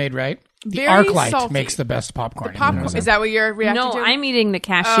best when it's made right. The Very ArcLight salty. makes the best popcorn. Popcorn. Is that what you're reacting No, to? I'm eating the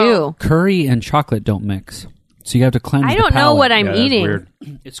cashew. Oh. Curry and chocolate don't mix, so you have to cleanse. I the don't know palate. what I'm Yeah, that's eating. weird.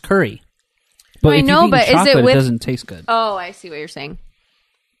 It's curry. But I if know, you eat but is it chocolate, with- it doesn't taste good. Oh, I see what you're saying.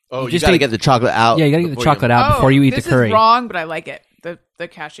 Oh, you just gotta eat- get the chocolate out. Yeah, you gotta get the before chocolate out before you eat the this curry. is wrong, but I like it. The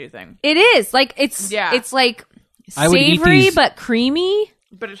cashew thing. It is like it's Yeah. it's like I would eat savory these- but creamy.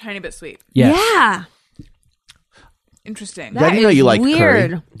 But a tiny bit sweet. Yes. Yeah. Interesting. Yeah, I didn't know is you like weird.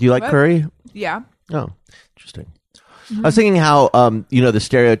 curry. Do you like What? curry? Yeah. Oh, interesting. I was thinking how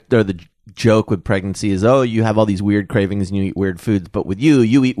the joke with pregnancy is, oh, you have all these weird cravings and you eat weird foods, but with you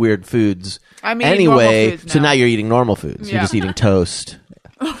eat weird foods I'm eating anyway. normal foods So now. now you're eating normal foods. Yeah. You're just eating toast.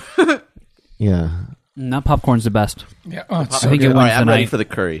 Yeah. That popcorn's the best. Yeah, oh, it's I so think good. it All wins right, the I'm ready night. for the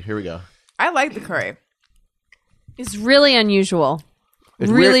curry. Here we go. I like the curry. It's really unusual.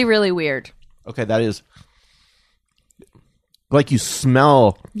 It's really, weird. really weird. Okay, that is like you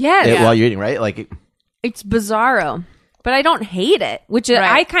smell Yes. it while you're eating, right? Like It's bizarro. But I don't hate it, which Right.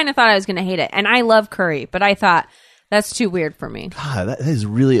 I kind of thought I was going to hate it. And I love curry, but I thought that's too weird for me. God, that is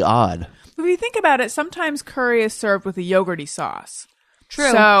really odd. If you think about it, sometimes curry is served with a yogurty sauce.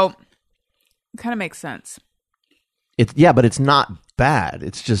 True. So it kind of makes sense. But it's not bad.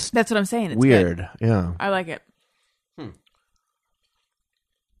 It's just That's what I'm saying. It's weird. good. Yeah. I like it.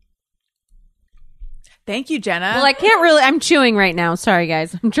 Thank you, Jenna. Well, I can't really. I'm chewing right now. Sorry,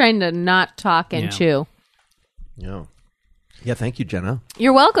 guys. I'm trying to not talk and Yeah. chew. Yeah. Yeah, thank you, Jenna.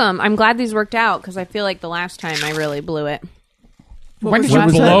 You're welcome. I'm glad these worked out because I feel like the last time I really blew it. When did was you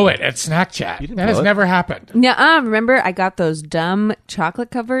last blow it at Snack Chat? didn't That has blow it. never happened. Yeah, remember I got those dumb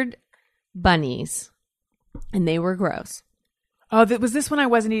chocolate covered bunnies, and they were gross. Oh, was this when I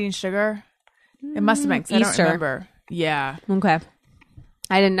wasn't eating sugar? It must have been. 'Cause I don't Easter. remember. Yeah. Okay,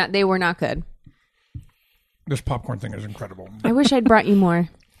 I did not. They were not good. This popcorn thing is incredible. I wish I'd brought you more.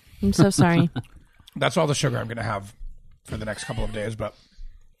 I'm so sorry. That's all the sugar I'm going to have for the next couple of days, but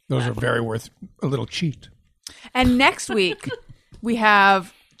those are very worth a little cheat. And next week, we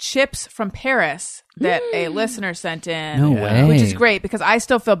have chips from Paris that a listener sent in. No way. Which is great because I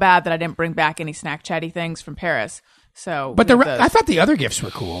still feel bad that I didn't bring back any snack chatty things from Paris. So, But we have those. I thought the other gifts were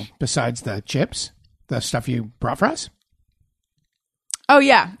cool besides the chips, the stuff you brought for us. Oh,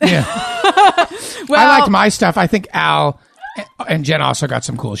 yeah. Yeah. Well, I liked my stuff. I think Al and Jen also got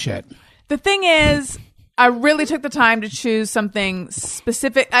some cool shit. The thing is, I really took the time to choose something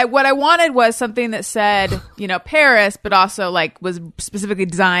specific. What I wanted was something that said, Paris, but also like was specifically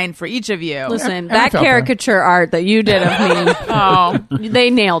designed for each of you. Listen, that caricature art that you did of me, they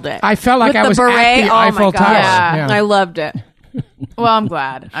nailed it. I felt like With I was beret, at the Eiffel Tower. Yeah. I loved it. Well, I'm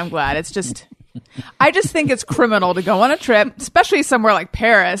glad. It's just, I just think it's criminal to go on a trip, especially somewhere like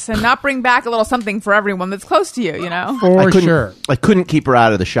Paris, and not bring back a little something for everyone that's close to you, For sure. I couldn't keep her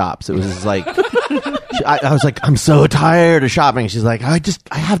out of the shops. It was just like, I was like, I'm so tired of shopping. She's like, I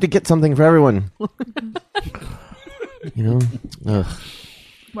have to get something for everyone. Ugh.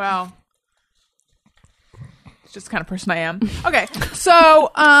 Wow. It's just the kind of person I am. Okay, so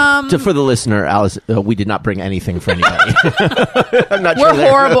for the listener, Alice, we did not bring anything for anybody. I'm not we're sure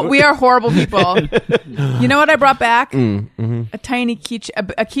horrible. We are horrible people. You know what I brought back? Mm-hmm. A tiny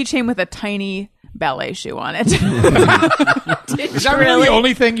keychain with a tiny ballet shoe on it. Is that really the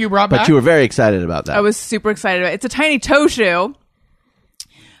only thing you brought back? But you were very excited about that. I was super excited about it. It's a tiny toe shoe.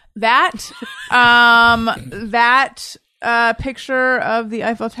 That picture of the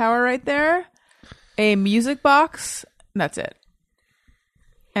Eiffel Tower right there, a music box, that's it.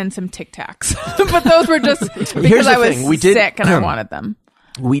 And some Tic Tacs. But those were just because I was sick and I wanted them.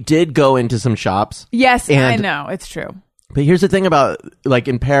 We did go into some shops. Yes, I know. It's true. But here's the thing about, like,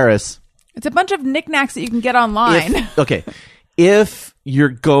 in Paris. It's a bunch of knickknacks that you can get online. If you're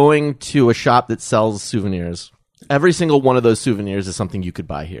going to a shop that sells souvenirs, every single one of those souvenirs is something you could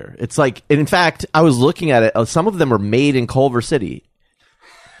buy here. It's like, and in fact, I was looking at it. Some of them are made in Culver City.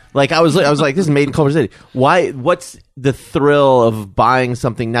 Like I was like, this is made in Culver City. Why? What's the thrill of buying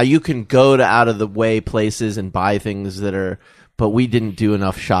something? Now you can go to out of the way places and buy things that are, but we didn't do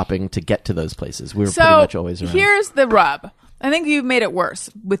enough shopping to get to those places. We were pretty much always around. Here's the rub. I think you've made it worse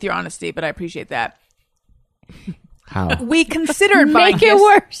with your honesty, but I appreciate that. How? We considered buying Make it gifts.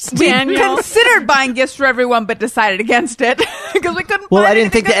 worse, We Daniel. considered buying gifts for everyone, but decided against it because we couldn't. Well, find I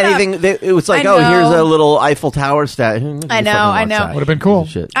didn't think that anything. it was like, I oh, know. here's a little Eiffel Tower statue. I know. Would have been cool.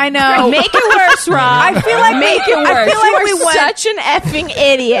 Shit. I know. Make it worse, Rob. I feel like Make it worse. I feel like you we are went. such an effing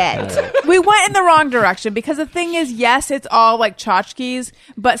idiot. We went in the wrong direction because the thing is, yes, it's all like tchotchkes,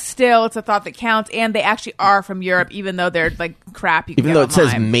 but still, it's a thought that counts, and they actually are from Europe, even though they're like crap. You can Even get though it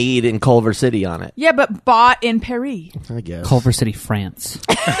says online. made in Culver City on it. Yeah, but bought in Paris. I guess. Culver City, France.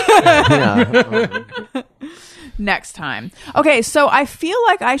 Yeah. Next time. Okay, so I feel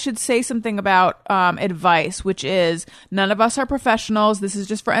like I should say something about advice, which is none of us are professionals. This is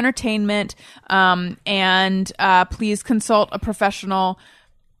just for entertainment. And please consult a professional.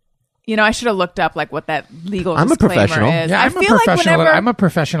 I should have looked up like what that legal I'm a disclaimer professional. is. Yeah, I I'm a feel like professional. whenever, I'm a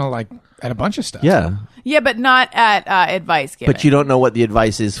professional, like at a bunch of stuff. Yeah. yeah, but not at advice giving. But you don't know what the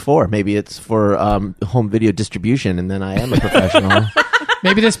advice is for. Maybe it's for home video distribution, and then I am a professional.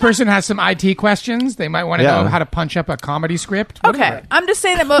 Maybe this person has some IT questions. They might want to know how to punch up a comedy script. Whatever. Okay, I'm just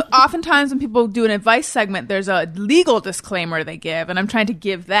saying that oftentimes when people do an advice segment, there's a legal disclaimer they give, and I'm trying to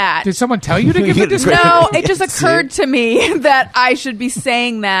give that. Did someone tell you to give a disclaimer? No, it just occurred to me that I should be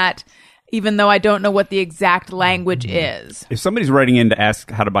saying that, even though I don't know what the exact language is. If somebody's writing in to ask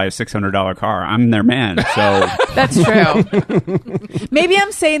how to buy a $600 car, I'm their man. So That's true. Maybe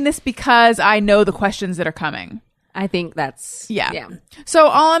I'm saying this because I know the questions that are coming. I think that's Yeah. So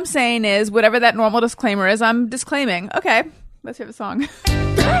all I'm saying is whatever that normal disclaimer is, I'm disclaiming. Okay, let's hear the song.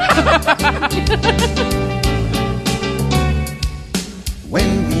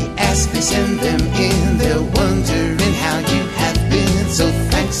 When we ask, they send them in. They're wondering how you have been. So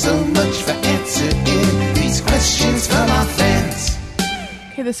thanks so much for answering these questions from our fans.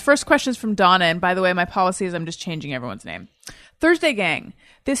 Okay, this first question is from Donna, and by the way, my policy is I'm just changing everyone's name. Thursday Gang.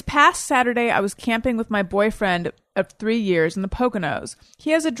 This past Saturday, I was camping with my boyfriend of 3 years in the Poconos. He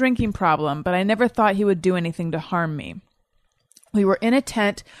has a drinking problem, but I never thought he would do anything to harm me. We were in a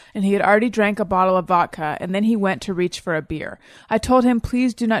tent, and he had already drank a bottle of vodka, and then he went to reach for a beer. I told him,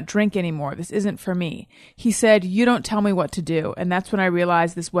 please do not drink anymore. This isn't for me. He said, you don't tell me what to do, and that's when I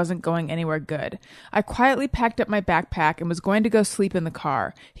realized this wasn't going anywhere good. I quietly packed up my backpack and was going to go sleep in the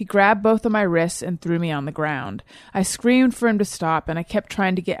car. He grabbed both of my wrists and threw me on the ground. I screamed for him to stop, and I kept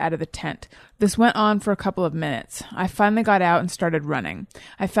trying to get out of the tent. This went on for a couple of minutes. I finally got out and started running.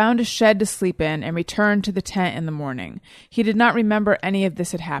 I found a shed to sleep in and returned to the tent in the morning. He did not remember any of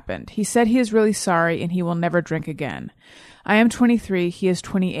this had happened. He said he is really sorry and he will never drink again. I am 23. He is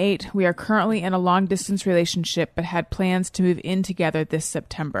 28. We are currently in a long-distance relationship but had plans to move in together this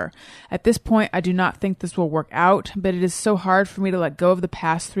September. At this point, I do not think this will work out, but it is so hard for me to let go of the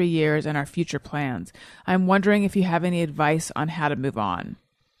past 3 years and our future plans. I'm wondering if you have any advice on how to move on.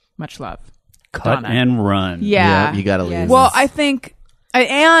 Much love. cut Donna. and run. Yeah. You got to leave. Well, I think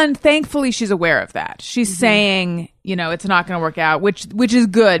And thankfully, she's aware of that. She's saying, it's not going to work out, which is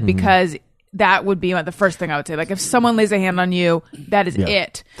good because that would be the first thing I would say. Like, if someone lays a hand on you, that is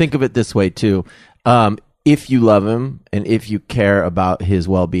it. Think of it this way, too. If you love him and if you care about his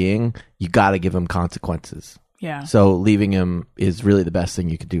well-being, you got to give him consequences. Yeah. So leaving him is really the best thing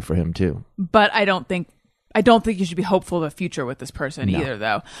you could do for him, too. But I don't think you should be hopeful of a future with this person either,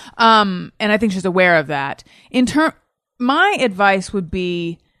 though. And I think she's aware of that. My advice would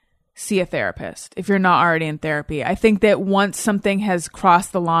be see a therapist if you're not already in therapy. I think that once something has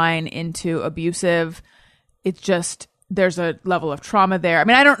crossed the line into abusive, it's just there's a level of trauma there. I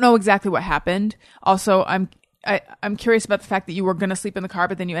mean, I don't know exactly what happened. Also, I'm curious about the fact that you were going to sleep in the car,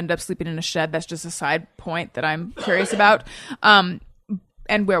 but then you ended up sleeping in a shed. That's just a side point that I'm curious about. And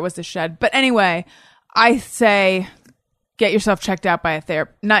where was the shed? But anyway, I say get yourself checked out by a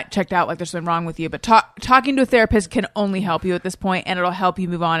therapist. Not checked out like there's something wrong with you, but talking to a therapist can only help you at this point, and it'll help you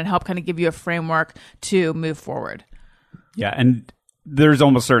move on and help kind of give you a framework to move forward. Yeah, and there's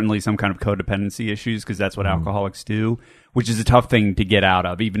almost certainly some kind of codependency issues because that's what alcoholics do, which is a tough thing to get out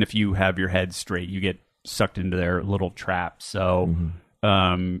of. Even if you have your head straight, you get sucked into their little trap. So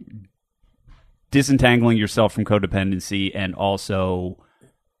disentangling yourself from codependency and also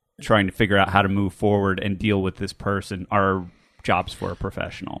trying to figure out how to move forward and deal with this person are jobs for a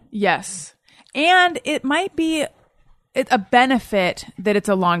professional. Yes. And it might be a benefit that it's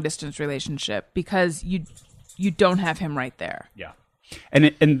a long distance relationship because you don't have him right there. Yeah.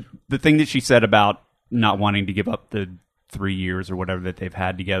 And the thing that she said about not wanting to give up the 3 years or whatever that they've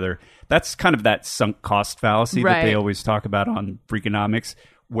had together, that's kind of that sunk cost fallacy that they always talk about on Freakonomics,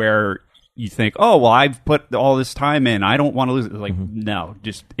 where you think, oh, well, I've put all this time in, I don't want to lose it. Like, no,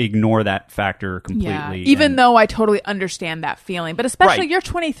 just ignore that factor completely. Yeah. Even though I totally understand that feeling, but especially you're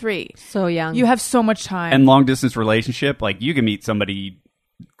 23. So young. You have so much time. And long distance relationship, like you can meet somebody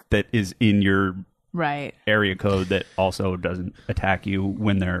that is in your area code that also doesn't attack you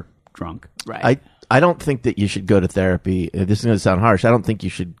when they're drunk. Right. I don't think that you should go to therapy. This is going to sound harsh. I don't think you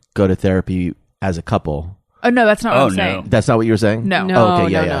should go to therapy as a couple. Oh, no, that's not what I'm saying. That's not what you were saying? No. Oh,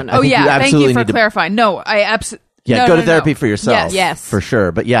 okay, yeah. Oh, yeah. Thank you for clarifying. No, I absolutely... Yeah, go to therapy for yourself. Yes. For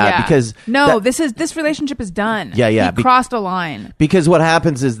sure. But because... No, this relationship is done. Yeah. He crossed a line. Because what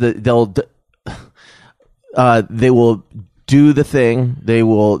happens is that they will do the thing.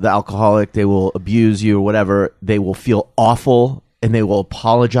 The alcoholic, they will abuse you or whatever. They will feel awful and they will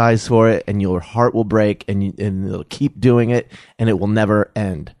apologize for it and your heart will break and they'll keep doing it and it will never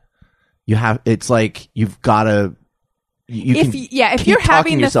end. It's like you've got to. If you're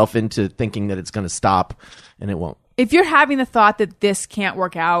talking yourself into thinking that it's going to stop, and it won't. If you're having the thought that this can't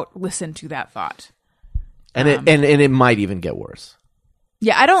work out, listen to that thought. And it might even get worse.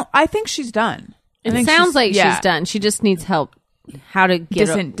 Yeah, I think she's done. It sounds like she's done. She just needs help. How to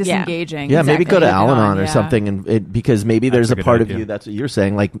get disengaging? Yeah, maybe go to Al-Anon or something, and because maybe there's a part of you. That's what you're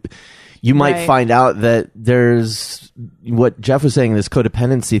saying. Like you might find out that there's what Jeff was saying. This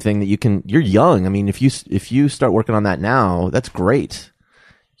codependency thing that you're young. I mean, if you start working on that now, that's great.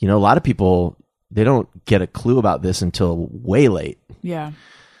 You know, a lot of people they don't get a clue about this until way late. Yeah.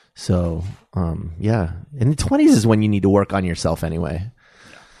 So, in the 20s is when you need to work on yourself anyway.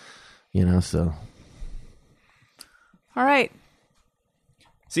 You know, so. All right.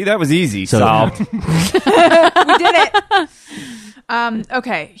 See, that was easy. Solved. We did it.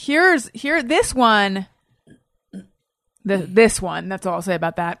 Okay. Here. This one. This one. That's all I'll say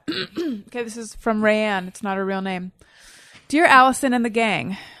about that. Okay. This is from Rayanne. It's not her real name. Dear Alison and the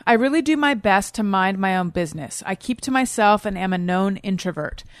gang, I really do my best to mind my own business. I keep to myself and am a known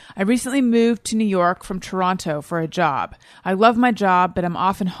introvert. I recently moved to New York from Toronto for a job. I love my job, but I'm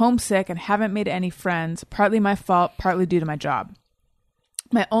often homesick and haven't made any friends, partly my fault, partly due to my job.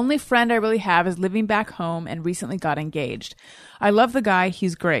 My only friend I really have is living back home and recently got engaged. I love the guy.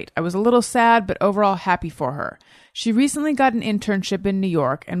 He's great. I was a little sad, but overall happy for her. She recently got an internship in New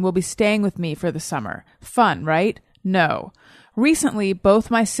York and will be staying with me for the summer. Fun, right? No. Recently, both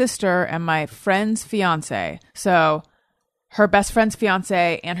my sister and my friend's fiancé, so her best friend's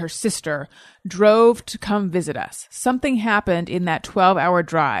fiancé and her sister, drove to come visit us. Something happened in that 12-hour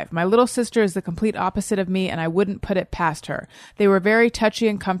drive. My little sister is the complete opposite of me, and I wouldn't put it past her. They were very touchy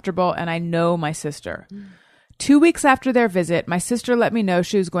and comfortable, and I know my sister. 2 weeks after their visit, my sister let me know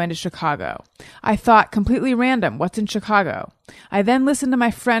she was going to Chicago. I thought, completely random, what's in Chicago? I then listened to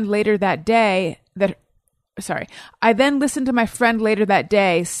my friend later that day,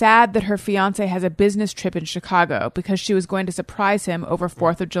 sad that her fiance has a business trip in Chicago because she was going to surprise him over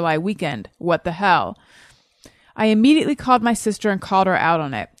 4th of July weekend. What the hell? I immediately called my sister and called her out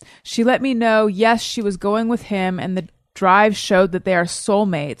on it. She let me know, yes, she was going with him and drive showed that they are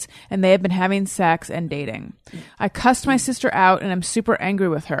soulmates and they have been having sex and dating. I cussed my sister out and I'm super angry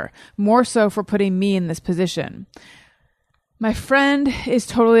with her, more so for putting me in this position. My friend is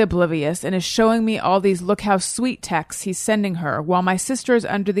totally oblivious and is showing me all these look how sweet texts he's sending her, while my sister is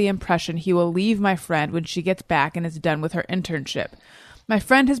under the impression he will leave my friend when she gets back and is done with her internship. My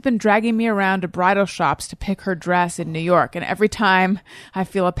friend has been dragging me around to bridal shops to pick her dress in New York, and every time I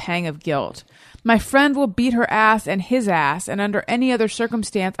feel a pang of guilt. My friend will beat her ass and his ass, and under any other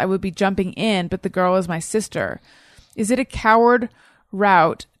circumstance I would be jumping in, but the girl is my sister. Is it a coward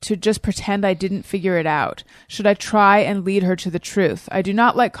route to just pretend I didn't figure it out? Should I try and lead her to the truth? I do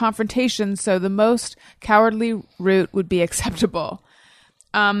not like confrontation, so the most cowardly route would be acceptable.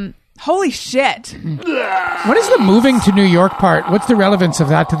 Holy shit. What is the moving to New York part? What's the relevance of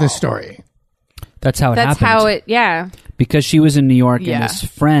that to this story? That's how it happened. That's how it, yeah. Because she was in New York Yeah. and this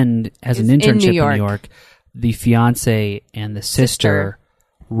friend has an Is in internship New in New York. The fiance and the sister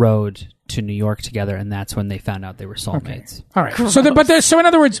rode to New York together, and that's when they found out they were soulmates. All right. So in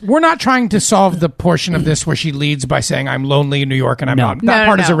other words, we're not trying to solve the portion of this where she leads by saying, I'm lonely in New York and I'm No. not. That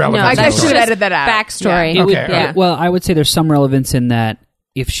part is irrelevant. No, I that's should have just edited that out. backstory. Yeah. It would- Okay, yeah. well, I would say there's some relevance in that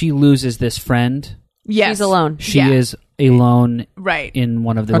if she loses this friend, Yes. She's alone. she Yeah. is alone Right. in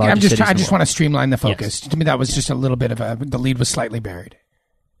one of the Okay, largest cities. I in the just world. want to streamline the focus. To me, that was just a little bit of the lead was slightly buried.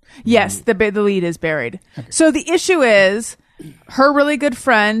 Yes, the lead is buried. So the issue is her really good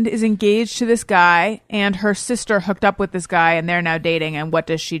friend is engaged to this guy and her sister hooked up with this guy and they're now dating, and what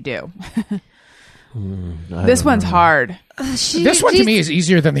does she do? This one's hard. This one to me is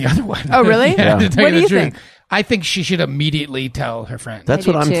easier than the other one. Oh, really? Yeah, to tell What do the you truth. think? I think she should immediately tell her friend. That's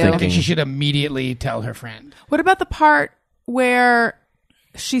I what do I'm too. I think thinking. she should immediately tell her friend. What about the part where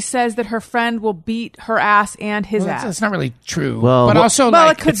she says that her friend will beat her ass and his Well, ass? that's not really true. Well- but also, Well,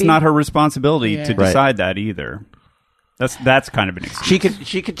 like, it could It's be. not her responsibility to Right. decide that either. That's kind of an excuse.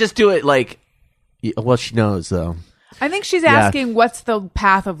 She could just do it like. Well, she knows though. I think she's asking what's the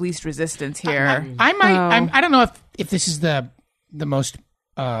path of least resistance here. I might. Oh. I don't know if this is the most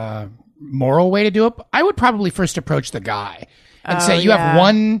moral way to do it. But I would probably first approach the guy and say, "You have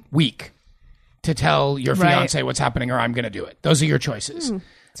 1 week to tell your Right. fiance what's happening, or I'm going to do it. Those are your choices."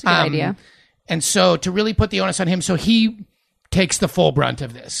 It's a good idea. And so to really put the onus on him, so he takes the full brunt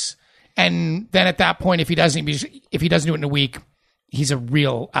of this. And then at that point, if he doesn't do it in a week, he's a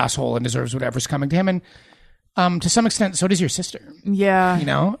real asshole and deserves whatever's coming to him. And to some extent, so does your sister. Yeah. You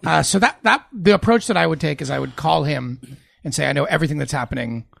know, so that the approach that I would take is I would call him and say, I know everything that's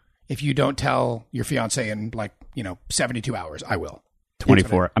happening. If you don't tell your fiance in 72 hours, I will.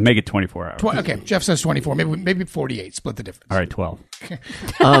 24. I make it 24 hours. Okay, Jeff says 24. Maybe 48. Split the difference. All right, 12.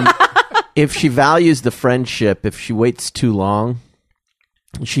 If she values the friendship, if she waits too long,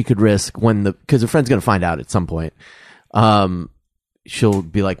 she could risk because her friend's going to find out at some point. She'll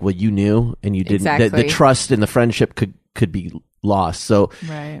be like, well, you knew and you didn't. Exactly. The trust in the friendship could be lost. So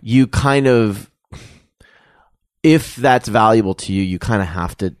Right. you kind of, if that's valuable to you, you kind of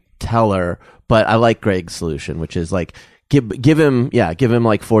have to tell her. But I like Greg's solution, which is like, give him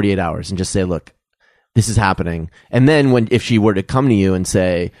like 48 hours and just say, look, this is happening. And then if she were to come to you and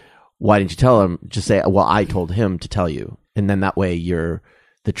say, why didn't you tell him? Just say, well, I told him to tell you. And then that way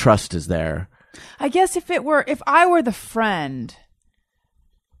the trust is there. I guess if I were the friend,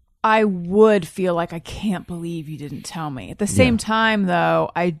 I would feel like I can't believe you didn't tell me. At the same time,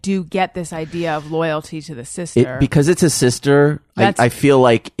 though, I do get this idea of loyalty to the sister. Because it's a sister, I feel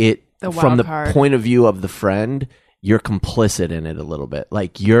like it, the wild from the card. point of view of the friend, you're complicit in it a little bit.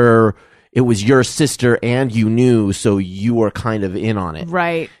 Like it was your sister and you knew, so you were kind of in on it.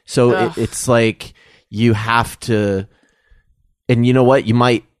 Right. So it's like you have to, and you know what? You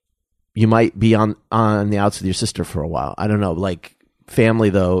might be on the outs with your sister for a while. I don't know. Like family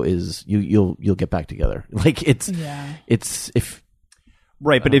though is you'll get back together. Like it's if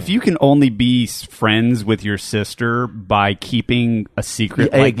Right, but if you can only be friends with your sister by keeping a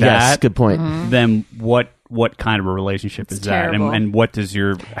secret like yes, that, good point. then what kind of a relationship is that? terrible. And what does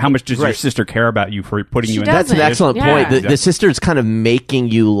how much does your Right. sister care about you for putting She you in That's that an doesn't. excellent Yeah. point. The sister's kind of making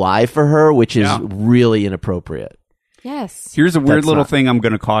you lie for her, which is Yeah. really inappropriate. Yes. Here's a weird That's little not- thing I'm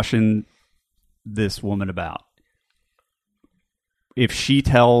going to caution this woman about. If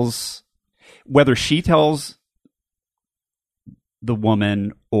whether she tells the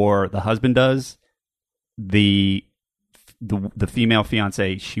woman or the husband does, the female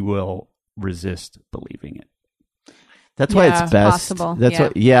fiance, she will resist believing it. That's why Yeah, it's best. possible. That's Yeah.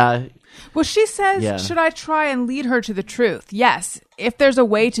 what. Yeah. Well, she says, Yeah. should I try and lead her to the truth? Yes. If there's a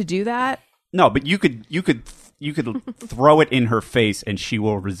way to do that. No, but you could throw it in her face and she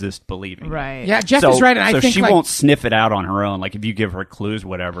will resist believing. Right. Yeah, Jeff is right, and I think she won't sniff it out on her own. Like if you give her clues,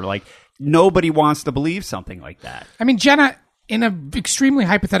 whatever. Like nobody wants to believe something like that. I mean, Jenna, in an extremely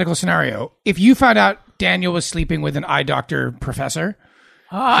hypothetical scenario, if you found out Daniel was sleeping with an eye doctor professor,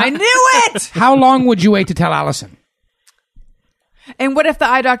 I knew it. how long would you wait to tell Alison? And what if the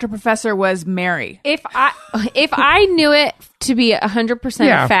eye doctor professor was Mary? If I knew it to be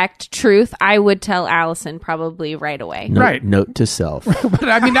 100% fact truth, I would tell Alison probably right away. Right. Note to self. But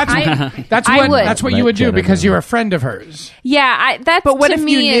I mean, that's what you would do because you're a friend of hers. Yeah, But what to if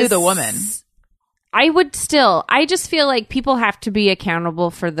me you knew is- the woman? I would still. I just feel like people have to be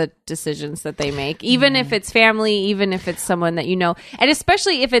accountable for the decisions that they make, even if it's family, even if it's someone that you know, and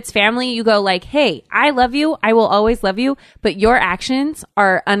especially if it's family. You go like, "Hey, I love you. I will always love you, but your actions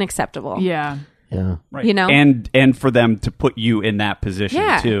are unacceptable." Yeah. Yeah. Right. You know? And for them to put you in that position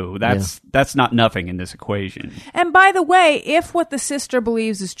too. That's not nothing in this equation. And by the way, if what the sister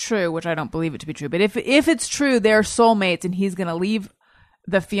believes is true, which I don't believe it to be true, but if it's true, they're soulmates and he's going to leave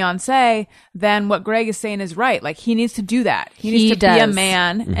the fiancé, then what Greg is saying is right. Like he needs to do that. He needs to be a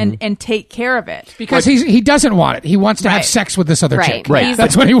man and take care of it. Because he doesn't want it. He wants to have sex with this other chick. Right.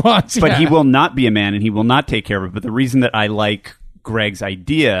 That's what he wants. But he will not be a man and he will not take care of it. But the reason that I like Greg's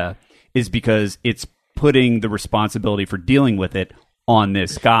idea is because it's putting the responsibility for dealing with it on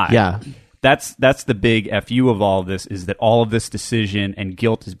this guy. Yeah. That's the big FU of all of this, is that all of this decision and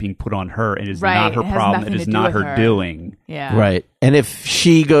guilt is being put on her. It is not her problem. It is not her doing. Yeah. Right. And if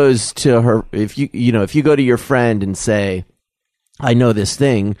she goes to her, if you go to your friend and say, I know this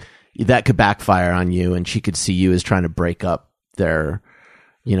thing, that could backfire on you, and she could see you as trying to break up their,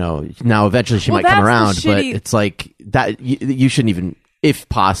 now eventually she might come around, but it's like that, you shouldn't even, if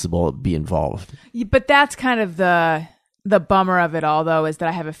possible, be involved. But that's kind of the bummer of it all, though, is that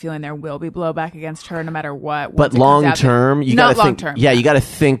I have a feeling there will be blowback against her no matter what. But long term, you got to think. Term, you got to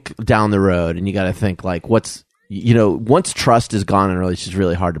think down the road, and you got to think like, once trust is gone in a relationship, it's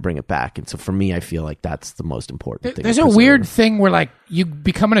really hard to bring it back. And so for me, I feel like that's the most important thing. There's a weird thing where like you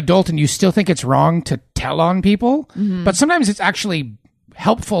become an adult and you still think it's wrong to tell on people, but sometimes it's actually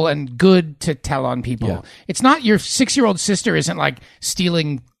helpful and good to tell on people. Yeah. It's not your 6-year-old sister isn't like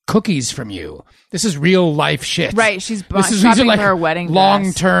stealing cookies from you. This is real life shit. Right. These are like her wedding dress.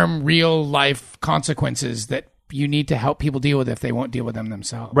 Long-term real life consequences that you need to help people deal with if they won't deal with them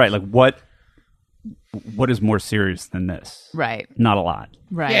themselves. Right. Like what is more serious than this? Right. Not a lot.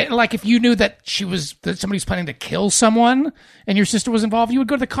 Right. Yeah, like if you knew that somebody's planning to kill someone and your sister was involved, you would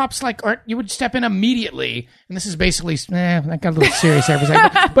go to the cops, or you would step in immediately. And this is basically, that got a little serious there for a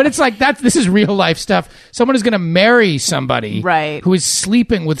second. But it's like this is real life stuff. Someone is going to marry somebody who is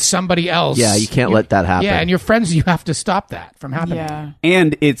sleeping with somebody else. Yeah, you can't let that happen. Yeah, and your friends, you have to stop that from happening. Yeah.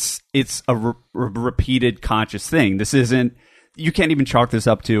 And it's a repeated conscious thing. This isn't, you can't even chalk this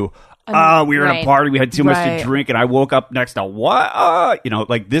up to, we were at a party, we had too much to drink, and I woke up next to what?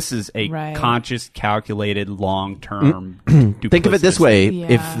 Like this is a conscious, calculated, long-term. Think of it this way: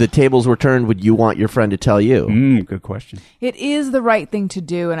 if the tables were turned, would you want your friend to tell you? Good question. It is the right thing to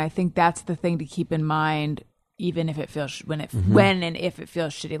do, and I think that's the thing to keep in mind, even if it feels when and if it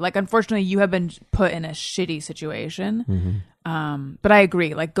feels shitty. Like, unfortunately, you have been put in a shitty situation. But I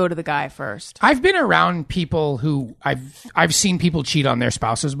agree. Like, go to the guy first. I've been around people who I've seen people cheat on their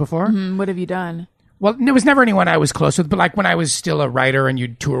spouses before. What have you done? Well, there was never anyone I was close with, but like when I was still a writer and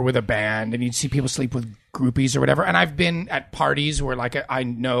you'd tour with a band and you'd see people sleep with groupies or whatever. And I've been at parties where like I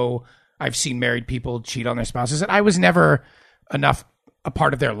know I've seen married people cheat on their spouses, and I was never enough a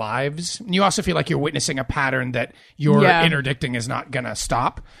part of their lives. And you also feel like you're witnessing a pattern that your interdicting is not going to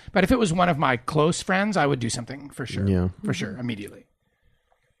stop. But if it was one of my close friends, I would do something for sure. Yeah. For sure, immediately.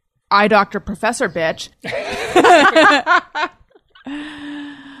 Eye doctor professor, bitch.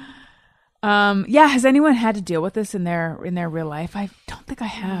 Has anyone had to deal with this in their real life? I don't think I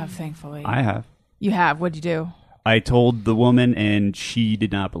have, thankfully. I have. You have? What'd you do? I told the woman, and she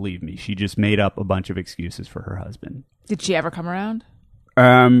did not believe me. She just made up a bunch of excuses for her husband. Did she ever come around?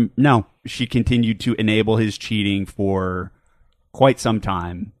 No. She continued to enable his cheating for quite some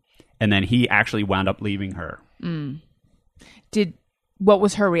time, and then he actually wound up leaving her. What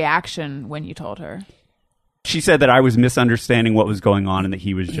was her reaction when you told her? She said that I was misunderstanding what was going on and that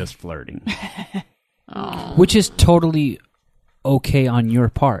he was just flirting. Which is totally okay on your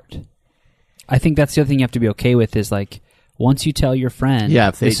part. I think that's the other thing you have to be okay with is like, once you tell your friend,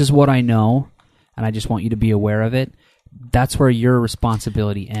 this is what I know, and I just want you to be aware of it, that's where your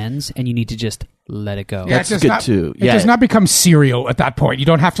responsibility ends, and you need to just let it go. Yeah, That's it does good not, too. It does not become serial at that point. You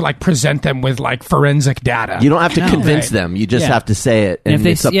don't have to like present them with like forensic data. You don't have to convince Right. them. You just Yeah. have to say it, and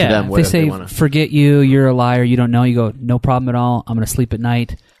it's up to them if whether they say, want to. forget you, you're a liar, you don't know, you go, no problem at all, I'm going to sleep at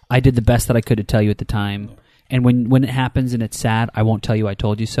night. I did the best that I could to tell you at the time. And when it happens and it's sad, I won't tell you I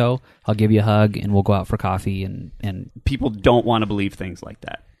told you so. I'll give you a hug and we'll go out for coffee. And People don't want to believe things like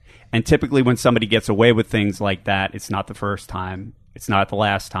that. And typically when somebody gets away with things like that, it's not the first time. It's not the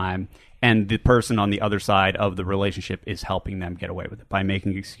last time. And the person on the other side of the relationship is helping them get away with it by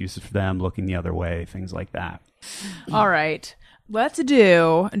making excuses for them, looking the other way, things like that. All right. Let's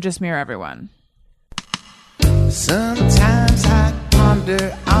do Just Mirror Everyone. Sometimes I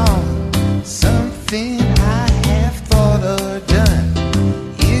ponder on something I have thought or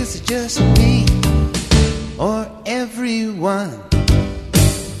done. Is it just me or everyone?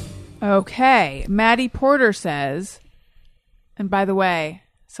 Okay. Maddie Porter says, and by the way,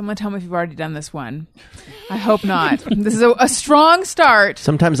 someone tell me if you've already done this one. I hope not. This is a strong start.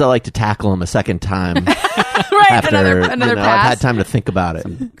 Sometimes I like to tackle them a second time Right. after another I've pass. had time to think about it.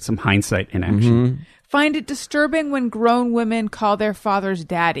 Some hindsight in action. Find it disturbing when grown women call their fathers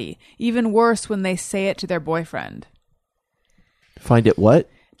daddy. Even worse when they say it to their boyfriend. Find it what?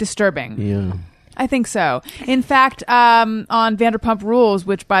 Disturbing. Yeah. I think so. In fact, on Vanderpump Rules,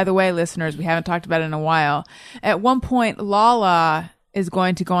 which, by the way, listeners, we haven't talked about it in a while, at one point, Lala is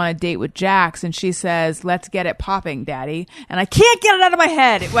going to go on a date with Jax, and she says, "Let's get it popping, daddy." And I can't get it out of my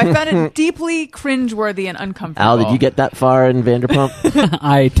head. I found it deeply cringeworthy and uncomfortable. Al, did you get that far in Vanderpump?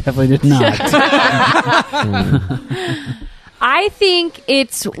 I definitely did not. I think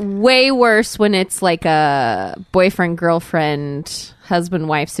it's way worse when it's like a boyfriend, girlfriend, husband,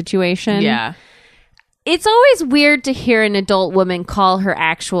 wife situation. Yeah. It's always weird to hear an adult woman call her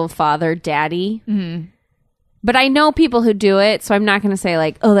actual father daddy. Mm-hmm. But I know people who do it, so I'm not going to say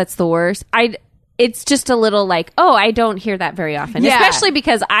like, oh, that's the worst. It's just a little like, oh, I don't hear that very often. Yeah. Especially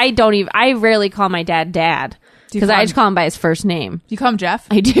because I rarely call my dad. Because I just call him by his first name. Do you call him Jeff?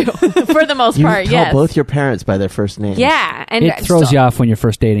 I do. For the most You part, call yes. both your parents by their first names. Yeah. And It throws you off when you're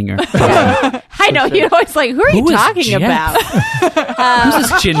first dating her. I know. You're always like, who are you Who is talking Jeff? about? Who's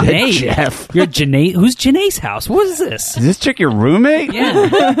this Janae? Jeff. You're Janae. Who's Janae's house? What is this? Is this chick your roommate? Yeah.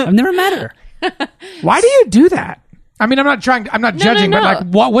 I've never met her. Why do you do that? I mean, I'm not judging, no. but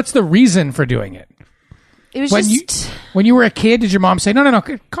like, what's the reason for doing it? It was When just... when you were a kid, did your mom say, no,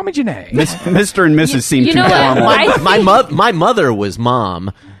 call me Janae? Mr. and Mrs. seem you too know what? formal. My mother was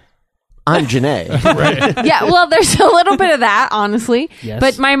mom. I'm Janae. Yeah, well, there's a little bit of that, honestly. Yes.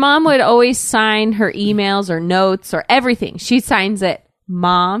 But my mom would always sign her emails or notes or everything. She signs it,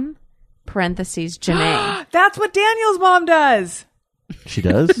 Mom, parentheses, Janae. That's what Daniel's mom does. She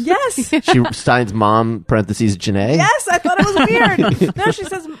does? Yes. She signs mom, parentheses, Janae? Yes, I thought it was weird. No, she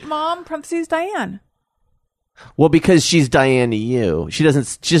says mom, parentheses, Diane. Well, because she's Diane to you. She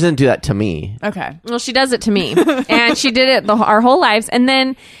doesn't do that to me. Okay. Well, she does it to me. And she did it our whole lives. And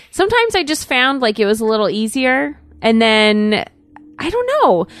then sometimes I just found like it was a little easier. And then, I don't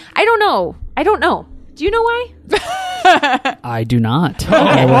know. Do you know why? I do not.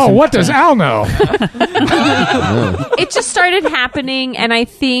 What does Al know? It just started happening, and I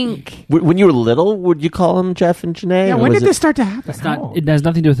think... When you were little, would you call them Jeff and Janae? Yeah, Or when was did this start to happen? It has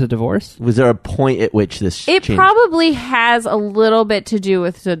nothing to do with the divorce. Was there a point at which this It changed? probably has a little bit to do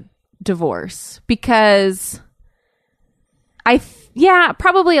with the divorce because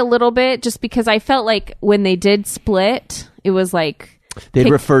probably a little bit, just because I felt like when they did split, it was like They'd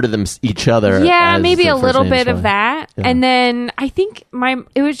refer to them each other. yeah, as maybe their a first little names, bit of right? that. Yeah. And then I think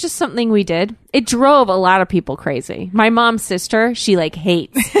it was just something we did. It drove a lot of people crazy. My mom's sister, she like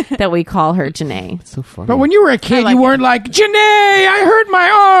hates that we call her Janae. So funny. But when you were a kid, you weren't like, Janae, I hurt my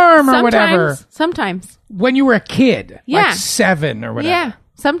arm or whatever. Sometimes. When you were a kid, Yeah. like 7 or whatever. Yeah,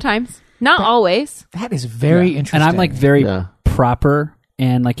 sometimes. Not always. That is very interesting. And I'm like very Yeah. proper.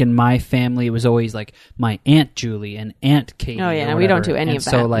 And like in my family, it was always like my Aunt Julie and Aunt Katie. Oh, yeah, or we don't whatever. do any And of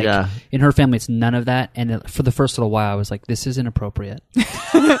So that. like Yeah. in her family, it's none of that. And for the first little while, I was like, this is inappropriate.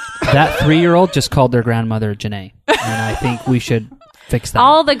 That 3-year-old just called their grandmother Janae, and I think we should fix that.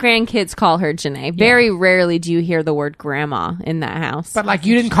 All the grandkids call her Janae. Very rarely do you hear the word grandma in that house. But like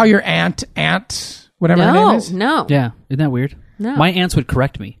you didn't call your aunt, whatever her name is? No. Yeah, isn't that weird? No. My aunts would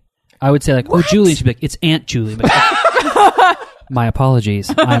correct me. I would say like, "Oh, Julie," and she'd be like, "It's Aunt Julie." I'm like, my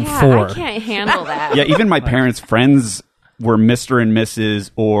apologies. I'm Yeah, 4. I can't handle that. Yeah, even my parents' friends were Mr. and Mrs.,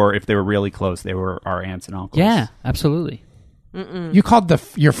 or if they were really close, they were our aunts and uncles. Yeah, absolutely. You called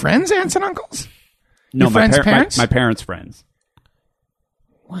your friends aunts and uncles? No, Your friends' parents? My parents' friends.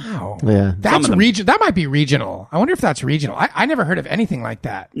 Wow. Yeah. That's them. regional. That might be regional. I wonder if that's regional. I never heard of anything like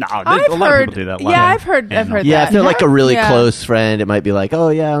that. No, a I've lot heard, of people do that. yeah, I've heard Yeah, that. if they're like a really Yeah. close friend, it might be like, oh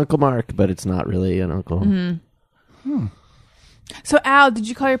yeah, Uncle Mark, but it's not really an uncle. So, Al, did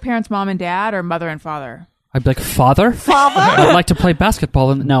you call your parents mom and dad or mother and father? I'd be like, father? I'd like to play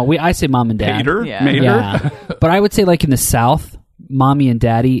basketball. No, I say mom and dad. Mater? Yeah. Mater? Yeah. But I would say like in the South, mommy and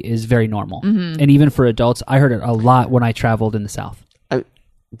daddy is very normal. Mm-hmm. And even for adults, I heard it a lot when I traveled in the South.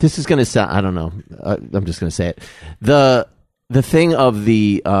 This is going to sound, I don't know. I'm just going to say it. The thing of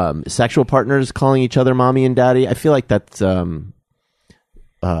the sexual partners calling each other mommy and daddy, I feel like that's a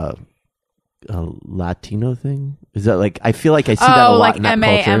Latino thing. Is that like, I feel like I see that a lot like in that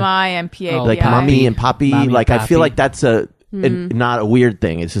culture. MAMI. Oh, Like yeah. mommy and poppy. Mommy, like, I feel papi. like that's not a weird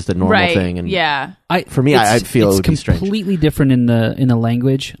thing. It's just a normal Right. thing. And Yeah. for me, I feel it would be it's strange. completely different in the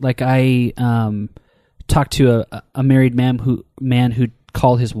language. Like I talked to a married man who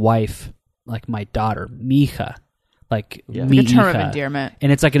called his wife like my daughter, mija, like Yeah. Like a term of mija. endearment.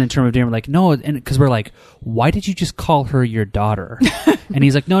 And it's like an term of endearment. Like no, and because we're like, why did you just call her your daughter? And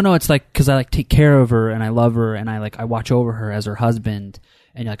he's like, no, it's like because I like take care of her and I love her and I watch over her as her husband.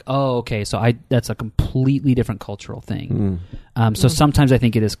 And you're like, oh, okay, so that's a completely different cultural thing. So sometimes I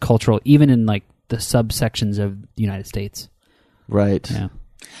think it is cultural, even in like the subsections of the United States. Right. Yeah.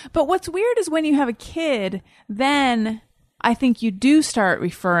 But what's weird is when you have a kid, then I think you do start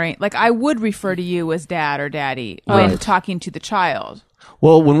referring, like I would refer to you as dad or daddy when Right. talking to the child.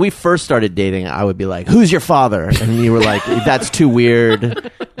 Well, when we first started dating, I would be like, "Who's your father?" And you were like, "That's too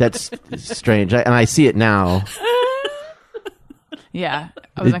weird. That's strange." And I see it now, Yeah,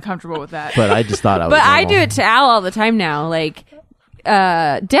 I was uncomfortable with that. but I just thought I was. But I normal. do it to Al all the time now. Like,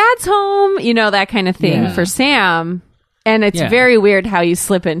 dad's home, that kind of thing Yeah. for Sam. And it's Yeah. very weird how you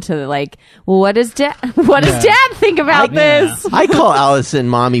slip into like, well, what does dad think about this? I call Allison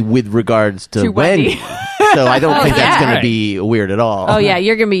mommy with regards to, To Wendy. Wendy, so I don't think that's yeah. going to be weird at all. Oh yeah,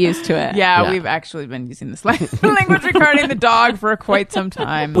 you're gonna be used to it. Yeah, we've actually been using this language regarding the dog for quite some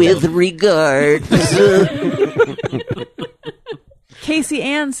time. With regards. Casey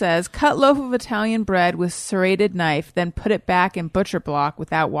Ann says, cut loaf of Italian bread with serrated knife, then put it back in butcher block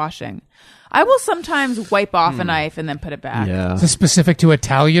without washing. I will sometimes wipe off a knife and then put it back. Yeah. Is this specific to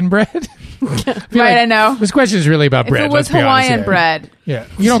Italian bread? Right, I know. This question is really about If bread. it was let's be honest Hawaiian here. bread, Yeah.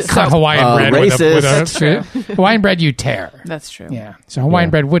 You don't cut Hawaiian bread racist. with a That's true. Hawaiian bread you tear. that's true. Yeah. So Hawaiian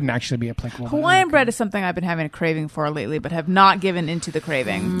bread wouldn't actually be applicable. Hawaiian bread is something I've been having a craving for lately, but have not given into the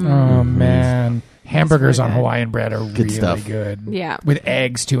craving. Oh man. Hamburgers on good. Hawaiian bread are really stuff. good. Yeah. With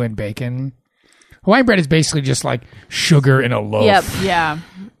eggs too and bacon. Hawaiian bread is basically just like sugar in a loaf. Yep. Yeah.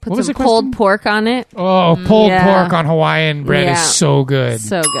 What Put was some the question? pulled pork on it. Oh, pulled Yeah. pork on Hawaiian bread Yeah. is so good.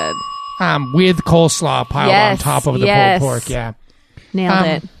 So good. With coleslaw piled on Yes, top of the yes. pulled pork. Yeah. Nailed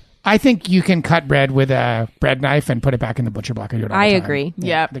it. I think you can cut bread with a bread knife and put it back in the butcher block. I do it all I the time. agree.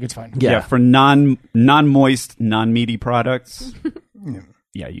 Yeah, Yep. I think it's fine. Yeah. For non-moist, non-meaty products,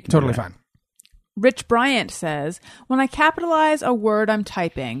 yeah, you can Totally do that. fine. Rich Bryant says, when I capitalize a word I'm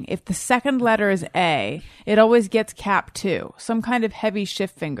typing, if the second letter is A, it always gets cap 2, some kind of heavy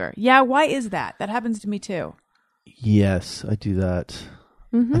shift finger. Yeah, why is that? That happens to me too. Yes, I do that.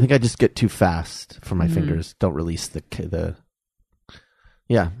 I think I just get too fast for my fingers. Don't release the.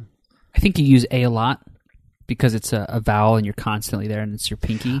 Yeah. I think you use a lot because it's a vowel and you're constantly there and it's your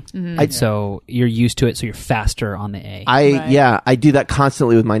pinky. So you're used to it, so you're faster on the A. Right. I do that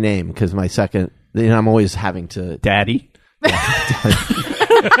constantly with my name because my second. I'm always having to. Daddy. What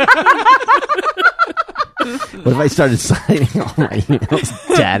if I started signing all my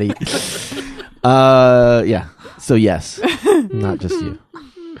emails, Daddy? Yeah. So yes, not just you.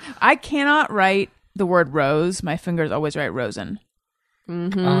 I cannot write the word rose. My fingers always write rosen.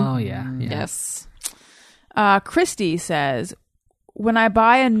 Oh, yeah. Yes. Christy says, when I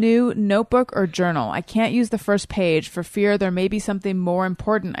buy a new notebook or journal, I can't use the first page for fear there may be something more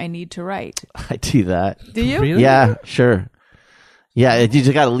important I need to write. I do that. Do you? Really? Yeah, sure. Yeah, you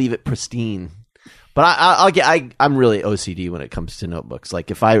just got to leave it pristine. But I'm really OCD when it comes to notebooks.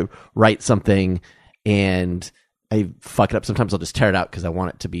 Like if I write something and I fuck it up, sometimes I'll just tear it out because I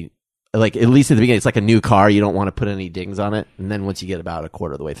want it to be like, at least at the beginning, it's like a new car. You don't want to put any dings on it. And then once you get about a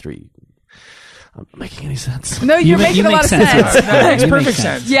quarter of the way through, I'm not making any sense. No, you're making a lot of sense. That makes You make perfect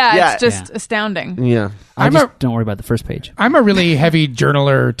sense. sense. Yeah, Yeah. it's just astounding. Yeah. Don't worry about the first page. I'm a really heavy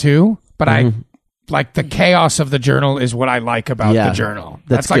journaler too, but I like the chaos of the journal is what I like about Yeah. the journal.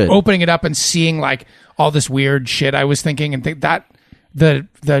 That's like good. opening it up and seeing like all this weird shit I was thinking and think that the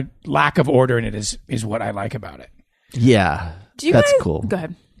lack of order in it is what I like about it. Yeah. Do you That's guys, cool. Go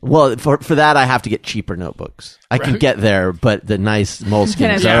ahead. Well, for that, I have to get cheaper notebooks. I can get there, but the nice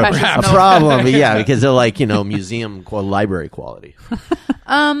moleskins are a problem. Yeah, because they're like, museum library quality.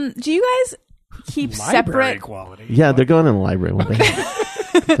 Do you guys keep separate quality? Yeah, they're going in the library one day.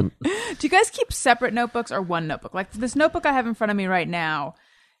 Do you guys keep separate notebooks or one notebook? Like this notebook I have in front of me right now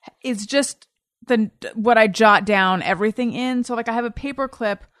is just what I jot down everything in. So like I have a paper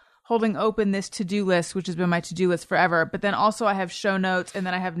clip holding open this to-do list, which has been my to-do list forever. But then also I have show notes, and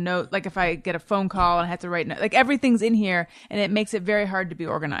then I have like if I get a phone call and I have to write notes, like everything's in here, and it makes it very hard to be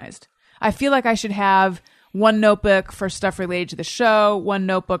organized. I feel like I should have one notebook for stuff related to the show, one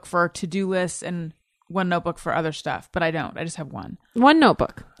notebook for to-do lists, and one notebook for other stuff, but I don't. I just have one. One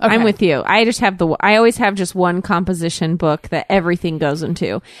notebook. Okay. I'm with you. I just have I always have just one composition book that everything goes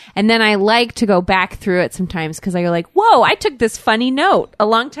into. And then I like to go back through it sometimes because I go like, whoa, I took this funny note a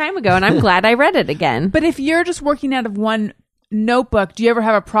long time ago and I'm glad I read it again. But if you're just working out of one notebook, do you ever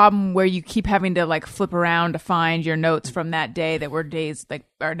have a problem where you keep having to like flip around to find your notes from that day that were days like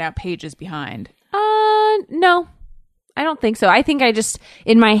are now pages behind? No. I don't think so. I think I just,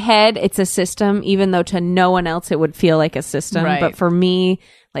 in my head, it's a system, even though to no one else it would feel like a system. Right. But for me,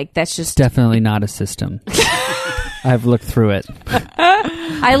 like that's just... Definitely not a system. I've looked through it.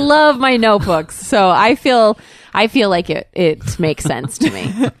 I love my notebooks, so I feel like it makes sense to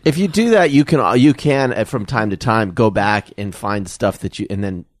me. If you do that, you can from time to time go back and find stuff and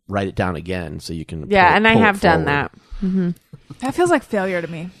then write it down again so you can. Yeah, and I have done that. Mm-hmm. That feels like failure to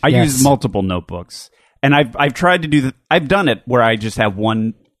me. I use multiple notebooks. And I've tried to do that. I've done it where I just have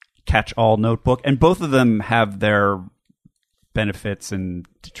one catch-all notebook, and both of them have their benefits and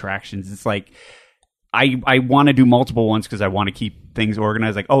detractions. It's like I want to do multiple ones because I want to keep things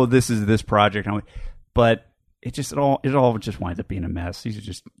organized. Like, oh, this is this project, but it all just winds up being a mess. You should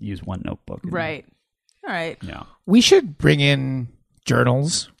just use one notebook. Right. All right. Yeah. We should bring in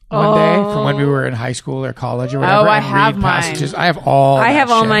journals one day from when we were in high school or college or whatever. Oh, I and have read mine. passages. I have all. I have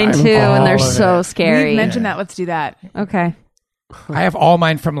all mine too, and they're so scary. We mentioned that. Let's do that. Okay. I have all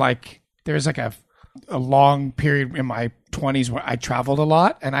mine from like there's like a long period in my 20s where I traveled a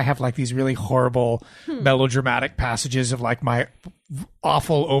lot, and I have like these really horrible melodramatic passages of like my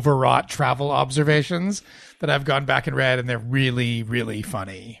awful overwrought travel observations that I've gone back and read, and they're really, really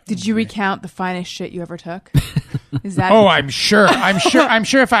funny. Did you recount the finest shit you ever took? Is that? Oh, I'm sure. I'm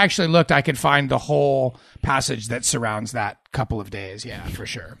sure if I actually looked, I could find the whole passage that surrounds that couple of days. Yeah, for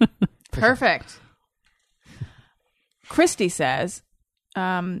sure. Perfect. Christy says,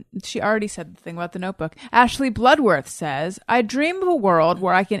 she already said the thing about the notebook. Ashley Bloodworth says, I dream of a world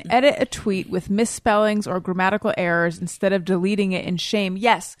where I can edit a tweet with misspellings or grammatical errors instead of deleting it in shame.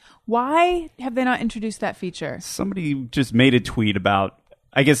 Yes. Why have they not introduced that feature? Somebody just made a tweet about,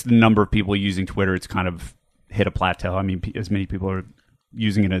 I guess, the number of people using Twitter. It's kind of hit a plateau. I mean, as many people are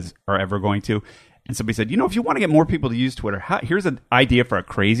using it as are ever going to. And somebody said, if you want to get more people to use Twitter, here's an idea for a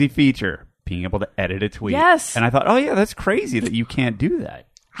crazy feature. Being able to edit a tweet. Yes. And I thought, oh yeah, that's crazy that you can't do that.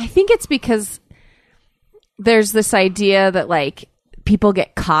 I think it's because there's this idea that like people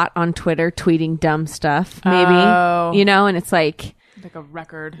get caught on Twitter tweeting dumb stuff, maybe, and it's like a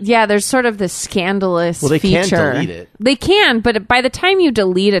record. Yeah, there's sort of this scandalous they feature. Can delete it. They can, but by the time you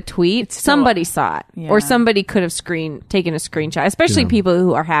delete a tweet, somebody saw it. Yeah. Or somebody could have taken a screenshot, especially people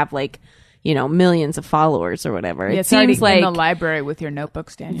who have like, millions of followers or whatever. Yeah, it seems like in the library with your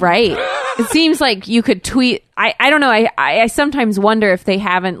notebooks, Daniel. Right. It seems like you could tweet. I don't know. I sometimes wonder if they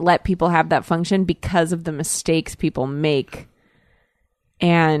haven't let people have that function because of the mistakes people make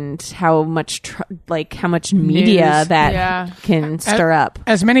and how much media that can stir up.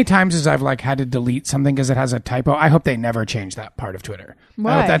 As many times as I've like had to delete something because it has a typo, I hope they never change that part of Twitter.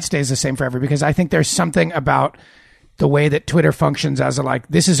 Why? I hope that stays the same forever because I think there's something about the way that Twitter functions as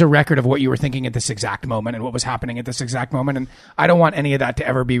this is a record of what you were thinking at this exact moment and what was happening at this exact moment. And I don't want any of that to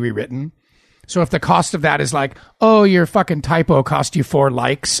ever be rewritten. So if the cost of that is like, oh, your fucking typo cost you 4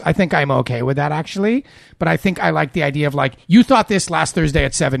 likes, I think I'm okay with that actually. But I think I like the idea of like, you thought this last Thursday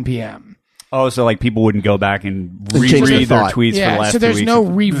at 7 p.m. Oh, so like people wouldn't go back and reread their tweets for the last 2 weeks. So there's no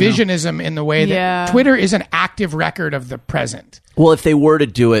revisionism in the way that Twitter is an active record of the present. Well, if they were to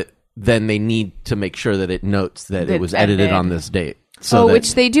do it, then they need to make sure that it notes that it was edited on this date. So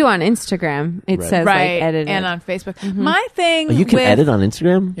which they do on Instagram. It says like edited. And on Facebook. Mm-hmm. My thing you can edit on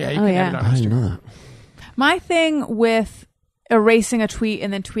Instagram? Yeah, you can edit on Instagram. I didn't know that. My thing with erasing a tweet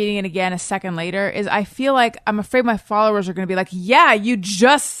and then tweeting it again a second later is I feel like I'm afraid my followers are going to be like, yeah, you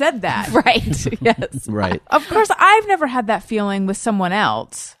just said that. Right. Yes. Right. Of course, I've never had that feeling with someone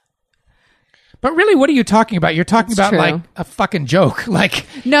else. But really, what are you talking about? You're talking about true. like a fucking joke. Like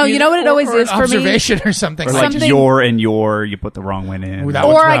No, you know what it always or is an for me? observation or something. Or like Something- you put the wrong one in. Ooh, that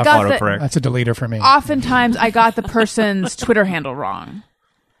Or one's I rough. got the- Autocorrect. That's a deleter for me. Oftentimes, I got the person's Twitter handle wrong.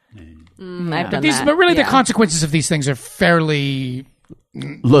 I've done that. But really, the Yeah. consequences of these things are fairly.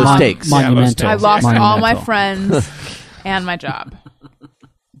 Low stakes. Monumental. I lost all my Monumental. friends and my job.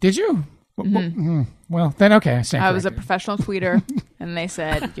 Did you? Well, then okay. I stand I was a corrected. professional tweeter, and they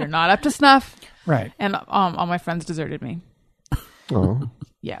said, "You're not up to snuff," Right. and all my friends deserted me. Oh.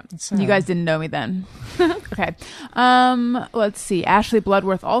 Yeah, you guys didn't know me then. Okay. Let's see. Ashley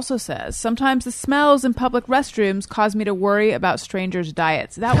Bloodworth also says, sometimes the smells in public restrooms cause me to worry about strangers'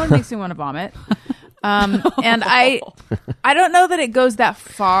 diets. That one makes me want to vomit. And I don't know that it goes that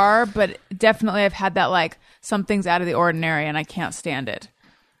far, but definitely I've had that, like, something's out of the ordinary and I can't stand it.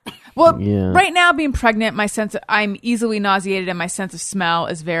 Well, Yeah. right now being pregnant, I'm easily nauseated and my sense of smell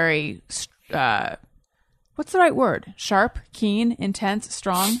is very, what's the right word? Sharp, keen, intense,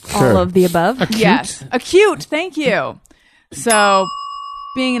 strong? All of the above. Acute? Yes. Acute. Thank you. So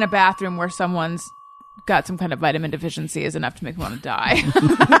being in a bathroom where someone's got some kind of vitamin deficiency is enough to make me want to die.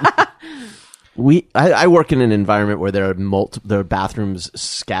 I work in an environment where there are bathrooms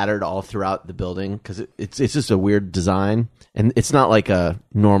scattered all throughout the building because it's just a weird design, and it's not like a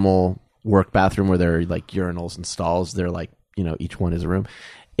normal work bathroom where there are like urinals and stalls. They're like, each one is a room,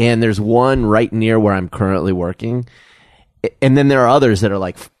 and there's one right near where I'm currently working, and then there are others that are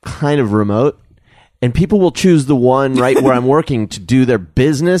like kind of remote, and people will choose the one right where I'm working to do their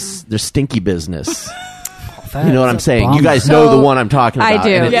business, their stinky business. You know what I'm saying? You guys know the one I'm talking I about. do,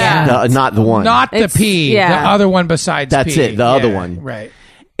 and it's yeah. not the one. Not the It's- pee. yeah. The other one besides That's pee. it, the other Yeah, one. Right.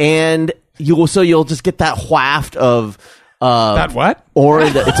 And you'll just get that waft of That what?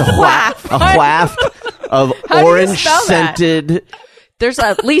 orange. It's a waft of do you orange spell that? scented. There's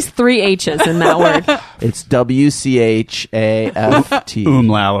at least 3 H's in that word. It's WCHAFT.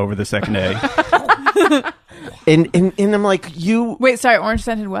 Umlau over the second A. And I'm like, Wait, sorry, orange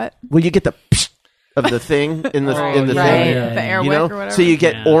scented what? well, you get the psh of the thing in the Right. thing. The airwick or whatever. So you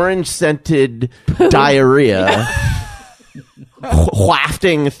get orange scented diarrhea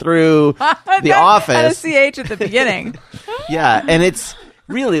wafting through the office. Had a CH at the beginning. Yeah, and it's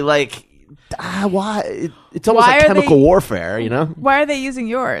really like, why? It's almost Why like are chemical they- warfare, Why are they using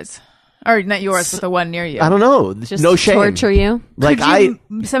yours? Or not yours, but the one near you. I don't know. Just No to shame. torture you. Like Could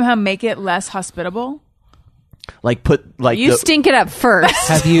you somehow make it less hospitable? put like You the, stink it up first.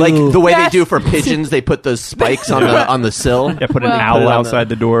 Have you like the way they Yes. do for pigeons. They put those spikes on the sill. Yeah, put an Well- owl Put it on outside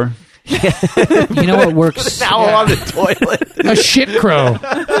the door. you know what works? Owl on the toilet. A shit crow.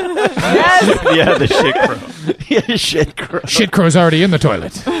 Yeah, the shit crow. Yeah, shit. Gross. Shit crow's already in the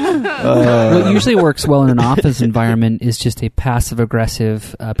toilet. What usually works well in an office environment is just a passive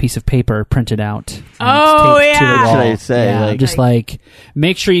aggressive piece of paper printed out. and Oh, taped to the yeah. wall. Should I say, Yeah, like- just like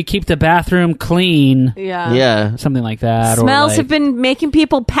make sure you keep the bathroom clean, Yeah. something like that. or Smells like, have been making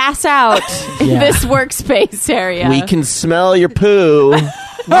people pass out in Yeah. this workspace area. We can smell your poo.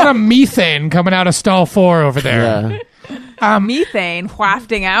 A lot of methane coming out of stall 4 over there. Yeah. Methane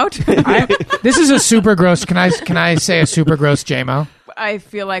wafting out. This is a super gross. Can I say a super gross JMO? I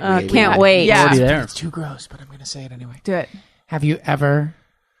feel like can't wait. Yeah, already there. It's too gross, but I'm going to say it anyway. do it. Have you ever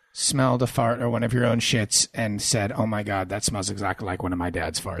smelled a fart or one of your own shits and said, "Oh my god, that smells exactly like one of my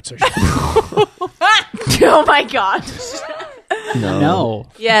dad's farts"? Or shit? Oh my god. No.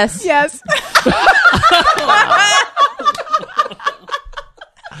 Yes. Yes.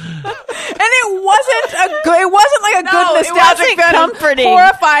 And it wasn't like a good it nostalgic wasn't film. comforting.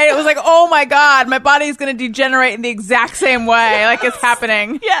 Horrified. It was like, oh my god, my body's going to degenerate in the exact same way. Like it's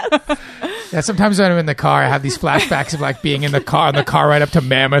happening. Yes. Yeah, sometimes when I'm in the car, I have these flashbacks of like being in the car ride up to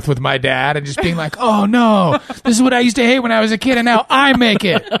Mammoth with my dad and just being like, "Oh no, this is what I used to hate when I was a kid, and now I make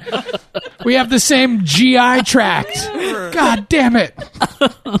it. We have the same GI tract. God damn it!"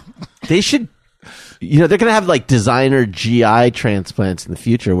 They should. They're gonna have like designer GI transplants in the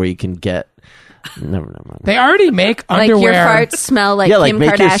future where you can get. Never mind. They already make Like underwear. your farts smell like Yeah, like Kim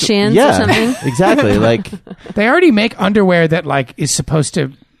make your- Kardashian's yeah, or something. Exactly. Like They already make underwear that like is supposed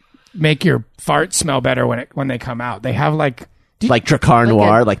to make your fart smell better when they come out. They have like Dracar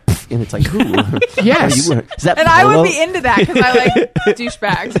Noir, and it's like, ooh. yes, Is that And I would Polo? be into that because I like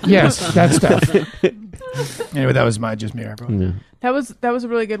douchebags. yes, that stuff. Anyway, that was just me. Everyone. That was a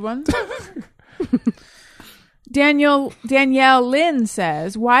really good one. Danielle Lynn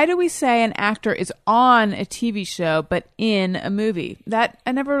says, "Why do we say an actor is on a TV show but in a movie?" That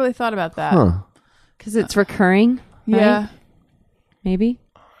I never really thought about that. Huh. Because it's recurring. Right? Yeah. Maybe.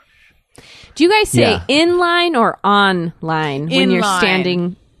 Do you guys say Yeah. in line or on line when In you're line.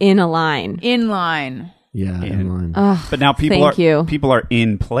 standing in a line. In line. Yeah, in line. But now people Thank you. are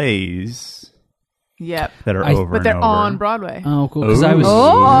in plays Yep. that are over, But they're and over. on Broadway. Oh, cool. 'Cause I was.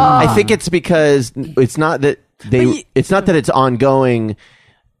 I think it's because it's not that it's not that it's ongoing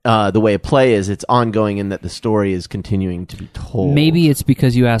the way a play is. It's ongoing in that the story is continuing to be told. Maybe it's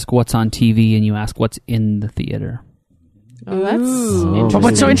because you ask what's on TV and you ask what's in the theater. Oh, that's interesting. But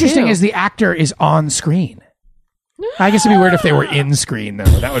what's so interesting too. is the actor is on screen. I guess it'd be weird if they were in screen, though.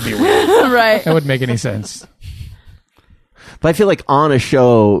 That would be weird. Right. That wouldn't make any sense. But I feel like on a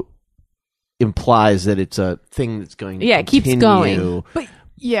show implies that it's a thing that's going to it keeps continue. going. But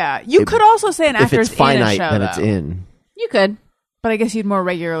yeah, you could also say an If actor's it's finite, in a show, then it's though. in. You could. But I guess you'd more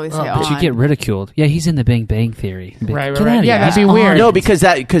regularly say on. But you get ridiculed. Yeah, he's in the Big Bang Theory. Right, Get right. outta Yeah, here. that'd be He's weird. on. No, because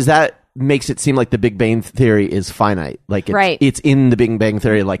that makes it seem like the Big Bang Theory is finite. Like it's, Right. it's in the Big Bang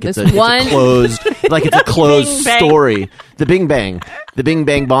Theory. Like it's This a one- closed, like it's a closed Bing Bang. story. The Bing Bang, the Bing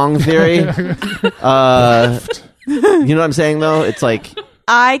Bang Bong Theory. You know what I'm saying? Though it's like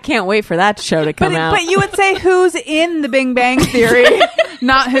I can't wait for that show to come out. But you would say who's in the Big Bang Theory,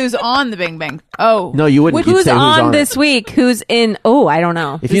 not who's on the Big Bang. Oh. no, you wouldn't. You'd Who's say on it. this week? Who's in? Oh, I don't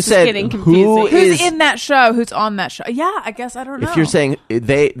know. If This you is said getting who confusing. Who's is in that show? Who's on that show? Yeah, I guess I don't know. if you're saying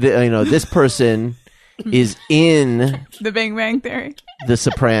this person is in the Big Bang Theory. The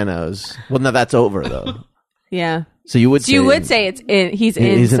Sopranos. Well, no, that's over though. Yeah. So you would So you would say it's in. He's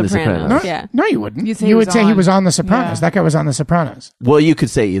in He's in The Sopranos. Sopranos. No, Yeah. no, you wouldn't. You'd say You he would was say he on. was on The Sopranos. Yeah. That guy was on The Sopranos. Well, you could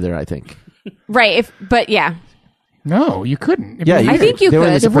say either. I think. Right. But yeah. No, you couldn't. It'd Yeah, be you I weird. think you They were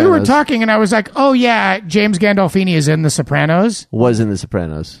in could. The If we were Sopranos. talking and I was like, oh, yeah, James Gandolfini is in The Sopranos. Was in The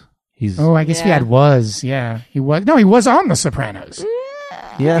Sopranos. He's Oh, I guess he Yeah. had was. Yeah, he was. No, he was on The Sopranos.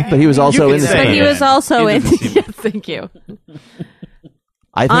 yeah, but he was also could in The say But Sopranos. he was also It in. doesn't seem- Yes, thank you.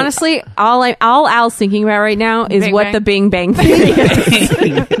 I think, Honestly, all Al's thinking about right now is Big what Bang. the Bing Bang Theory is.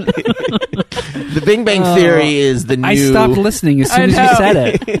 The Bing Bang Theory is the new. I stopped listening as soon as you said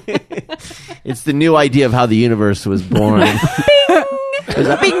it. It's the new idea of how the universe was born.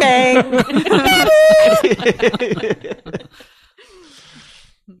 Bing Bang.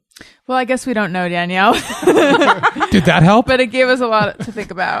 Well, I guess we don't know, Danielle, Did that help? but it gave us a lot to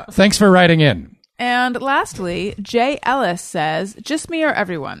think about. Thanks for writing in. And lastly, Jay Ellis says, just me or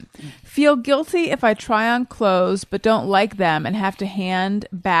everyone? Feel guilty if I try on clothes but don't like them and have to hand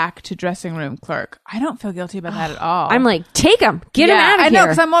back to dressing room clerk. I don't feel guilty about that at all. I'm like, take him. Get him out of I here. know,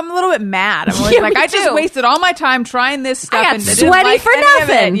 because I'm a little bit mad. I'm always Yeah, like, me I just too. wasted all my time trying this stuff I got and didn't sweaty like for any of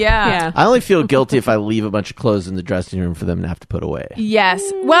it. nothing. Yeah. I only feel guilty if I leave a bunch of clothes in the dressing room for them to have to put away. Yes.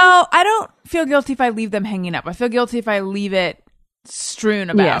 Well, I don't feel guilty if I leave them hanging up. I feel guilty if I leave it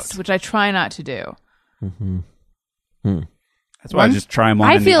strewn about, Yes. which I try not to do. That's why I just try them on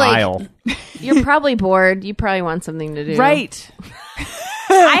I in the feel like- aisle. You're probably bored. You probably want something to do. Right.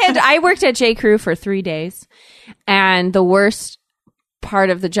 I worked at J. Crew for 3 days, and the worst part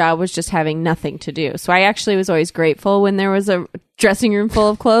of the job was just having nothing to do. So I actually was always grateful when there was a dressing room full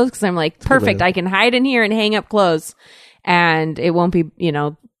of clothes, because I'm like, perfect, I can hide in here and hang up clothes, and it won't be,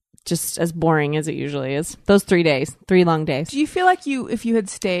 just as boring as it usually is. Those 3 days, 3 long days. Do you feel like if you had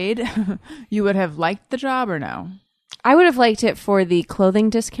stayed, you would have liked the job or no? I would have liked it for the clothing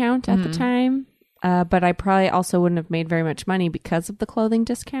discount at the time, but I probably also wouldn't have made very much money because of the clothing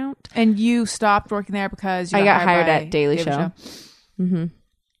discount. And you stopped working there because you I got hired by at Daily Show.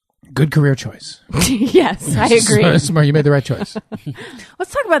 Good career choice. Yes, I agree. Smart. You made the right choice.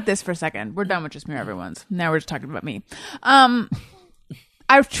 Let's talk about this for a second. We're done with just me or everyone's. Now we're just talking about me.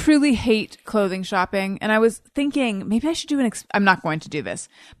 I truly hate clothing shopping, and I was thinking maybe I should do I'm not going to do this,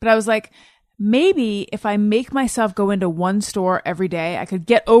 but I was like, maybe if I make myself go into one store every day, I could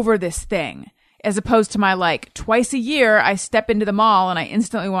get over this thing, as opposed to my twice a year I step into the mall and I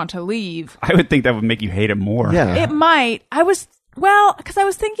instantly want to leave. I would think that would make you hate it more. Yeah. It might. Because I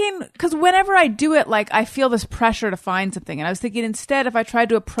was thinking, because whenever I do it, I feel this pressure to find something. And I was thinking instead, if I tried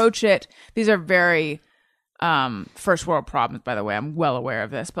to approach it, these are very first world problems, by the way. I'm well aware of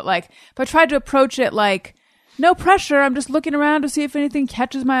this. But if I tried to approach it no pressure, I'm just looking around to see if anything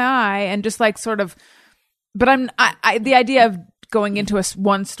catches my eye and just sort of, but the idea of going into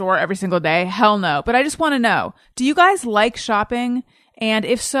one store every single day, hell no. But I just want to know, do you guys like shopping? And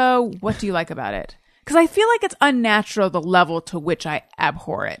if so, what do you like about it? Because I feel like it's unnatural, the level to which I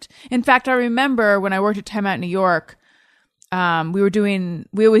abhor it. In fact, I remember when I worked at Time Out New York, we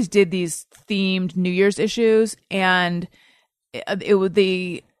always did these themed New Year's issues, and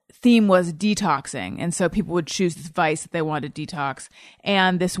the theme was detoxing. And so people would choose this vice that they wanted to detox.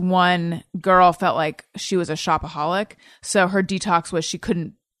 And this one girl felt like she was a shopaholic. So her detox was she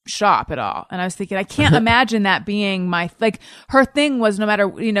couldn't shop at all. And I was thinking, I can't imagine that being her thing was no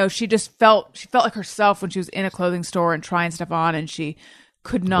matter, she just felt like herself when she was in a clothing store and trying stuff on, and she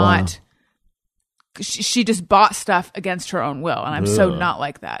could not, she just bought stuff against her own will. And I'm so not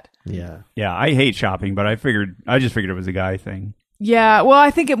like that. Yeah. Yeah, I hate shopping, but I just figured it was a guy thing. Yeah, well,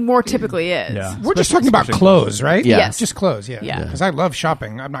 I think it more typically is. Yeah. We're just talking about clothes, right? Yeah. Yes. Just clothes, yeah. Yeah. Because I love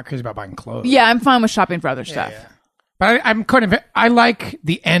shopping. I'm not crazy about buying clothes. Yeah, I'm fine with shopping for other stuff. Yeah. But I'm kind of, I like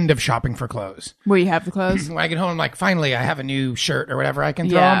the end of shopping for clothes. Where you have the clothes? When I get home, I'm like, finally, I have a new shirt or whatever I can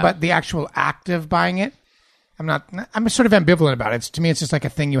throw Yeah. on. But the actual act of buying it, I'm sort of ambivalent about it. To me, it's just like a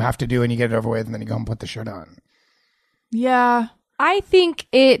thing you have to do and you get it over with and then you go and put the shirt on. Yeah. I think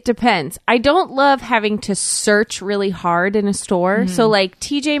it depends. I don't love having to search really hard in a store. So like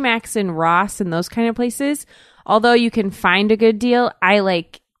TJ Maxx and Ross and those kind of places, although you can find a good deal, I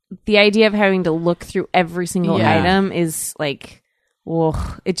like the idea of having to look through every single item is like,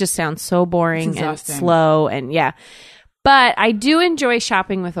 it just sounds so boring and slow and But I do enjoy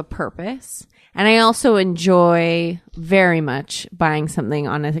shopping with a purpose. And I also enjoy very much buying something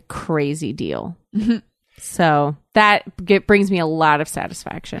on a crazy deal. So that brings me a lot of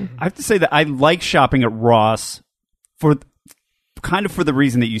satisfaction. I have to say that I like shopping at Ross for the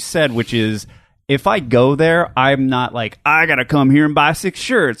reason that you said, which is if I go there, I'm not like, I got to come here and buy 6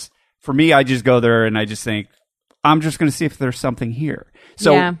 shirts. For me, I just go there and I just think, I'm just going to see if there's something here.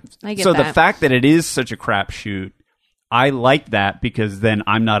 So, I get so that. the fact that it is such a crapshoot, I like that because then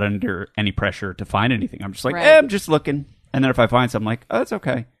I'm not under any pressure to find anything. I'm just like, I'm just looking. And then if I find something, I'm like, oh, that's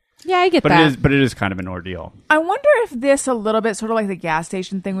okay. Yeah, I get that. But it is kind of an ordeal. I wonder if this a little bit, sort of like the gas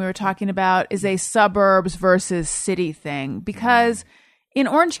station thing we were talking about, is a suburbs versus city thing. Because in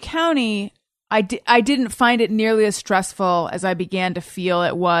Orange County, I didn't find it nearly as stressful as I began to feel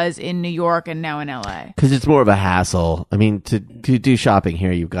it was in New York and now in LA. Because it's more of a hassle. I mean, to do shopping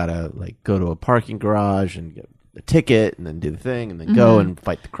here, you've got to like go to a parking garage and get a ticket and then do the thing and then go and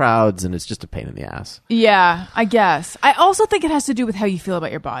fight the crowds, and it's just a pain in the ass. Yeah, I guess. I also think it has to do with how you feel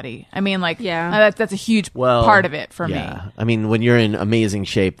about your body. I mean, like, that's a huge part of it for me. I mean, when you're in amazing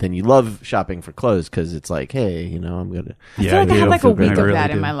shape, then you love shopping for clothes because it's like, hey, I'm going to... I feel like I had like a week of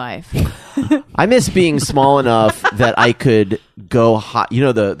that in my life. I miss being small enough that I could go hot.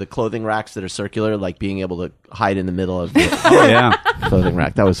 The clothing racks that are circular, like being able to hide in the middle of the clothing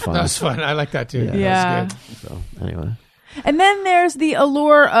rack. That was fun. That was fun. I like that too. Yeah. That was good. So, anyway. And then there's the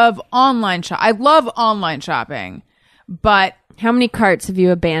allure of online shop. I love online shopping, but How many carts have you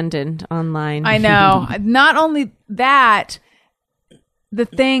abandoned online? I know. Not only that, the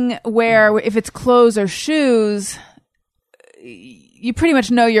thing where if it's clothes or shoes, you pretty much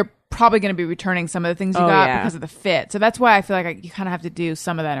know you're probably going to be returning some of the things you got because of the fit. So that's why I feel like you kind of have to do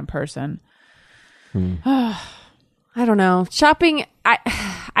some of that in person. I don't know. Shopping, I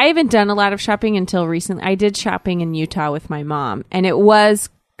haven't done a lot of shopping until recently. I did shopping in Utah with my mom, and it was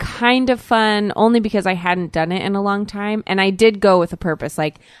kind of fun only because I hadn't done it in a long time. And I did go with a purpose.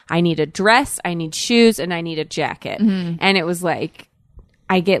 Like, I need a dress, I need shoes, and I need a jacket. And it was like,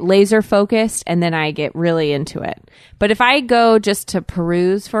 I get laser focused and then I get really into it. But if I go just to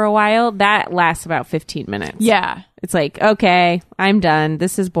peruse for a while, that lasts about 15 minutes. Yeah. It's like, okay, I'm done.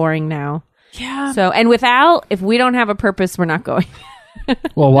 This is boring now. Yeah. So, and if we don't have a purpose, we're not going.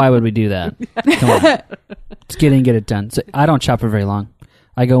 Well, why would we do that? Come on. Let's get in, get it done. So I don't shop for very long.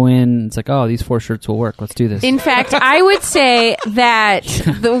 I go in, it's like, oh, these 4 shirts will work. Let's do this. In fact, I would say that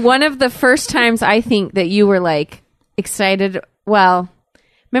one of the first times I think that you were like excited. Well,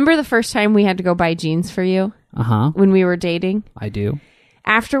 remember the first time we had to go buy jeans for you? When we were dating? I do.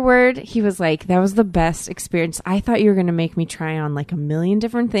 Afterward, he was like, that was the best experience. I thought you were going to make me try on like a million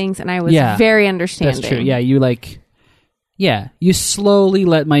different things. And I was very understanding. That's true. Yeah, you slowly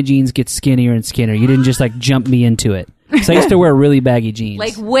let my jeans get skinnier and skinnier. You didn't just like jump me into it. Because I used to wear really baggy jeans.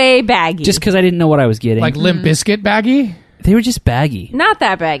 Like way baggy. Just because I didn't know what I was getting. Like Limp Bizkit baggy? They were just baggy. Not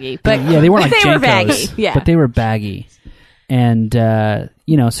that baggy. But yeah, they weren't like they Jankos, were baggy. Yeah. But they were baggy. And,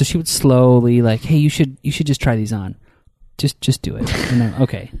 so she would slowly like, hey, you should just try these on. Just do it. And then,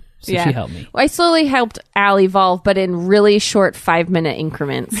 okay. So she helped me. Well, I slowly helped Al evolve, but in really short 5-minute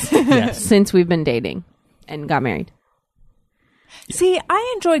increments since we've been dating and got married. See,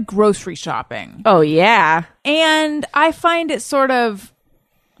 I enjoy grocery shopping. Oh, yeah. And I find it sort of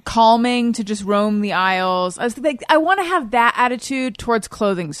calming to just roam the aisles. I want to have that attitude towards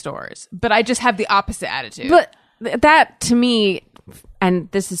clothing stores, but I just have the opposite attitude. But that, to me, and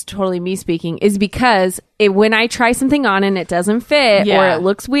this is totally me speaking, is because when I try something on and it doesn't fit or it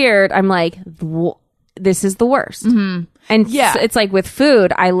looks weird, I'm like, this is the worst. And it's like with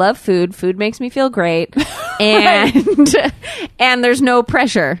food. I love food. Food makes me feel great. and and there's no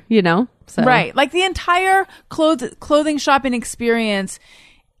pressure, you know. So. Right. Like the entire clothing shopping experience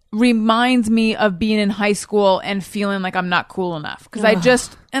reminds me of being in high school and feeling like I'm not cool enough. Because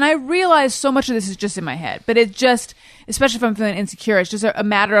I realize so much of this is just in my head. But it just, especially if I'm feeling insecure, it's just a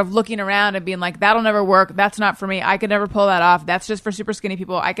matter of looking around and being like, that'll never work. That's not for me. I could never pull that off. That's just for super skinny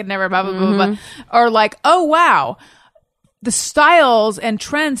people. I could never blah, blah, blah, blah, blah. Or like, oh, wow. The styles and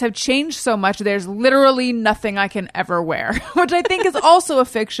trends have changed so much. There's literally nothing I can ever wear, which I think is also a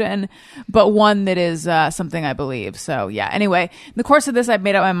fiction, but one that is something I believe. So yeah. Anyway, in the course of this, I've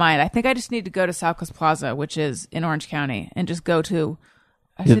made up my mind. I think I just need to go to South Coast Plaza, which is in Orange County, and just go to.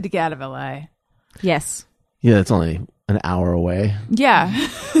 I need to get out of LA. Yes. Yeah, it's only an hour away. Yeah.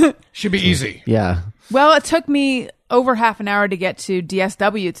 Should be easy. Yeah. Well, it took me over half an hour to get to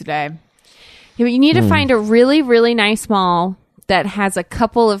DSW today. Yeah, but you need to find a really, really nice mall that has a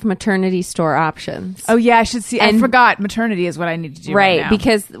couple of maternity store options. Oh, yeah, I should see. I forgot maternity is what I need to do right now.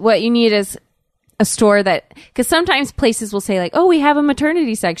 Because what you need is a store that... Because sometimes places will say like, oh, we have a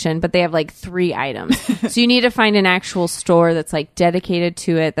maternity section, but they have like 3 items. So you need to find an actual store that's like dedicated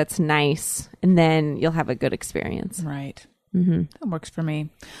to it, that's nice, and then you'll have a good experience. Right. Mm-hmm. That works for me.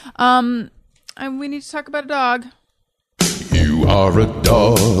 And we need to talk about a dog. You are a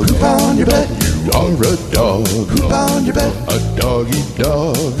dog. Poop on your butt. You are a dog. Poop on your butt. A doggy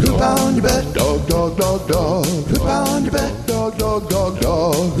dog. Poop on your butt. Dog, dog, dog, dog. Poop on your butt. Dog, dog, dog,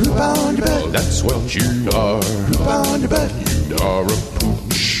 dog. Poop on your butt. That's what you are. Poop on your butt. You are a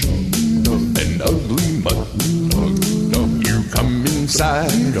pooch. An ugly mutt. You come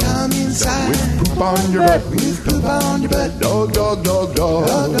inside. You come inside. With poop on your butt. With poop on your butt. Dog, dog, dog, dog.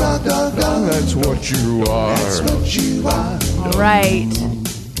 Dog, dog, dog, dog. That's what you are. That's what you are. All right.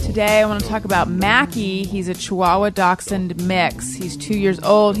 Today I want to talk about Mackie. He's a Chihuahua Dachshund mix. He's 2 years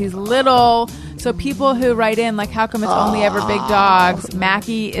old. He's little. So people who write in like, how come it's only ever big dogs?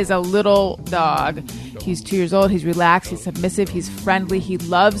 Mackie is a little dog. He's 2 years old. He's relaxed. He's submissive. He's friendly. He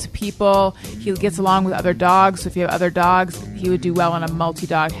loves people. He gets along with other dogs. So if you have other dogs, he would do well in a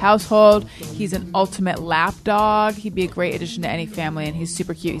multi-dog household. He's an ultimate lap dog. He'd be a great addition to any family, and he's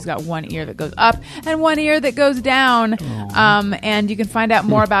super cute. He's got one ear that goes up and one ear that goes down. And you can find out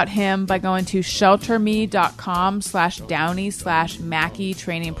more about him by going to shelterme.com/Downey/Mackie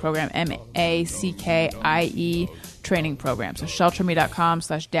training program, MACKIE training program. So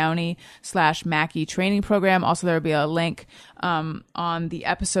shelterme.com/Downey/Mackie training program. Also, there will be a link on the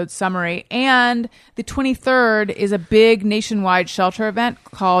episode summary. And the 23rd is a big nationwide shelter event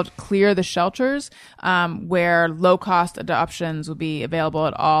called Clear the Shelters, where low-cost adoptions will be available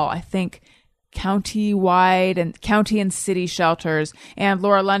at all, I think, county-wide and county and city shelters. And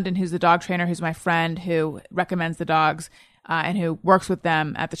Laura London, who's the dog trainer, who's my friend who recommends the dogs, and who works with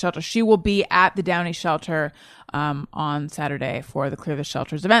them at the shelter. She will be at the Downey shelter on Saturday for the Clear the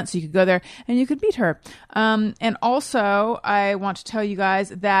Shelters event. So you could go there and you could meet her. And also, I want to tell you guys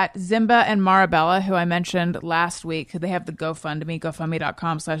that Zimba and Marabella, who I mentioned last week, they have the GoFundMe,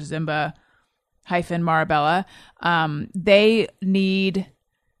 gofundme.com/Zimba-Marabella. They need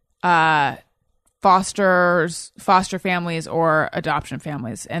foster families or adoption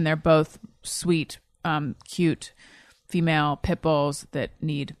families. And they're both sweet, cute female pit bulls that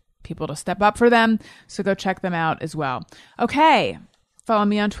need people to step up for them. So go check them out as well. Okay. Follow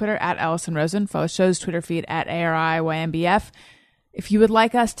me on Twitter at Alison Rosen. Follow the show's Twitter feed at ARIYMBF. If you would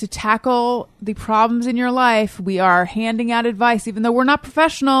like us to tackle the problems in your life, we are handing out advice, even though we're not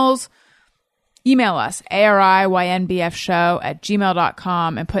professionals. Email us,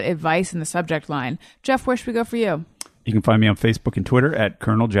 ARIYNBFshow@gmail.com, and put advice in the subject line. Jeff, where should we go for you? You can find me on Facebook and Twitter at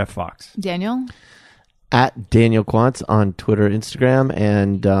Colonel Jeff Fox. Daniel? At Daniel Quantz on Twitter, Instagram,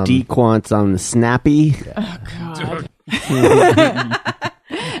 and D Quantz on Snappy. Oh, God.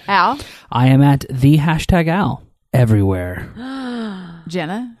 Al? I am at the #Al everywhere.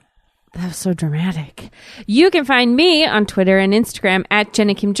 Jenna? That was so dramatic. You can find me on Twitter and Instagram at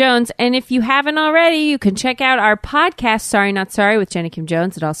Jenna Kim Jones. And if you haven't already, you can check out our podcast, Sorry Not Sorry, with Jenna Kim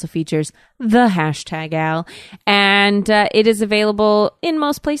Jones. It also features the #Al. And it is available in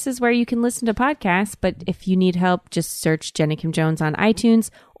most places where you can listen to podcasts. But if you need help, just search Jenna Kim Jones on iTunes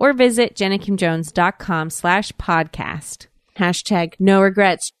or visit jennakimjones.com/podcast. #no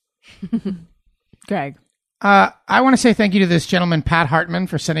regrets. Greg? I want to say thank you to this gentleman, Pat Hartman,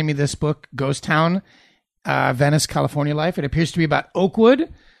 for sending me this book, Ghost Town, Venice, California Life. It appears to be about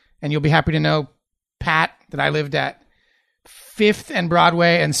Oakwood, and you'll be happy to know, Pat, that I lived at 5th and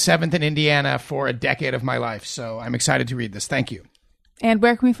Broadway and 7th in Indiana for a decade of my life. So I'm excited to read this. Thank you. And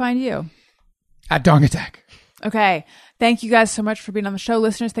where can we find you? At Dong Attack. Okay. Thank you guys so much for being on the show.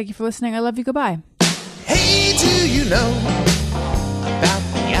 Listeners, thank you for listening. I love you. Goodbye. Hey! do you know about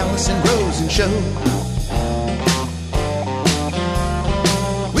the Alison Rosen show?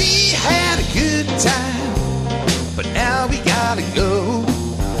 We had a good time, but now we gotta go.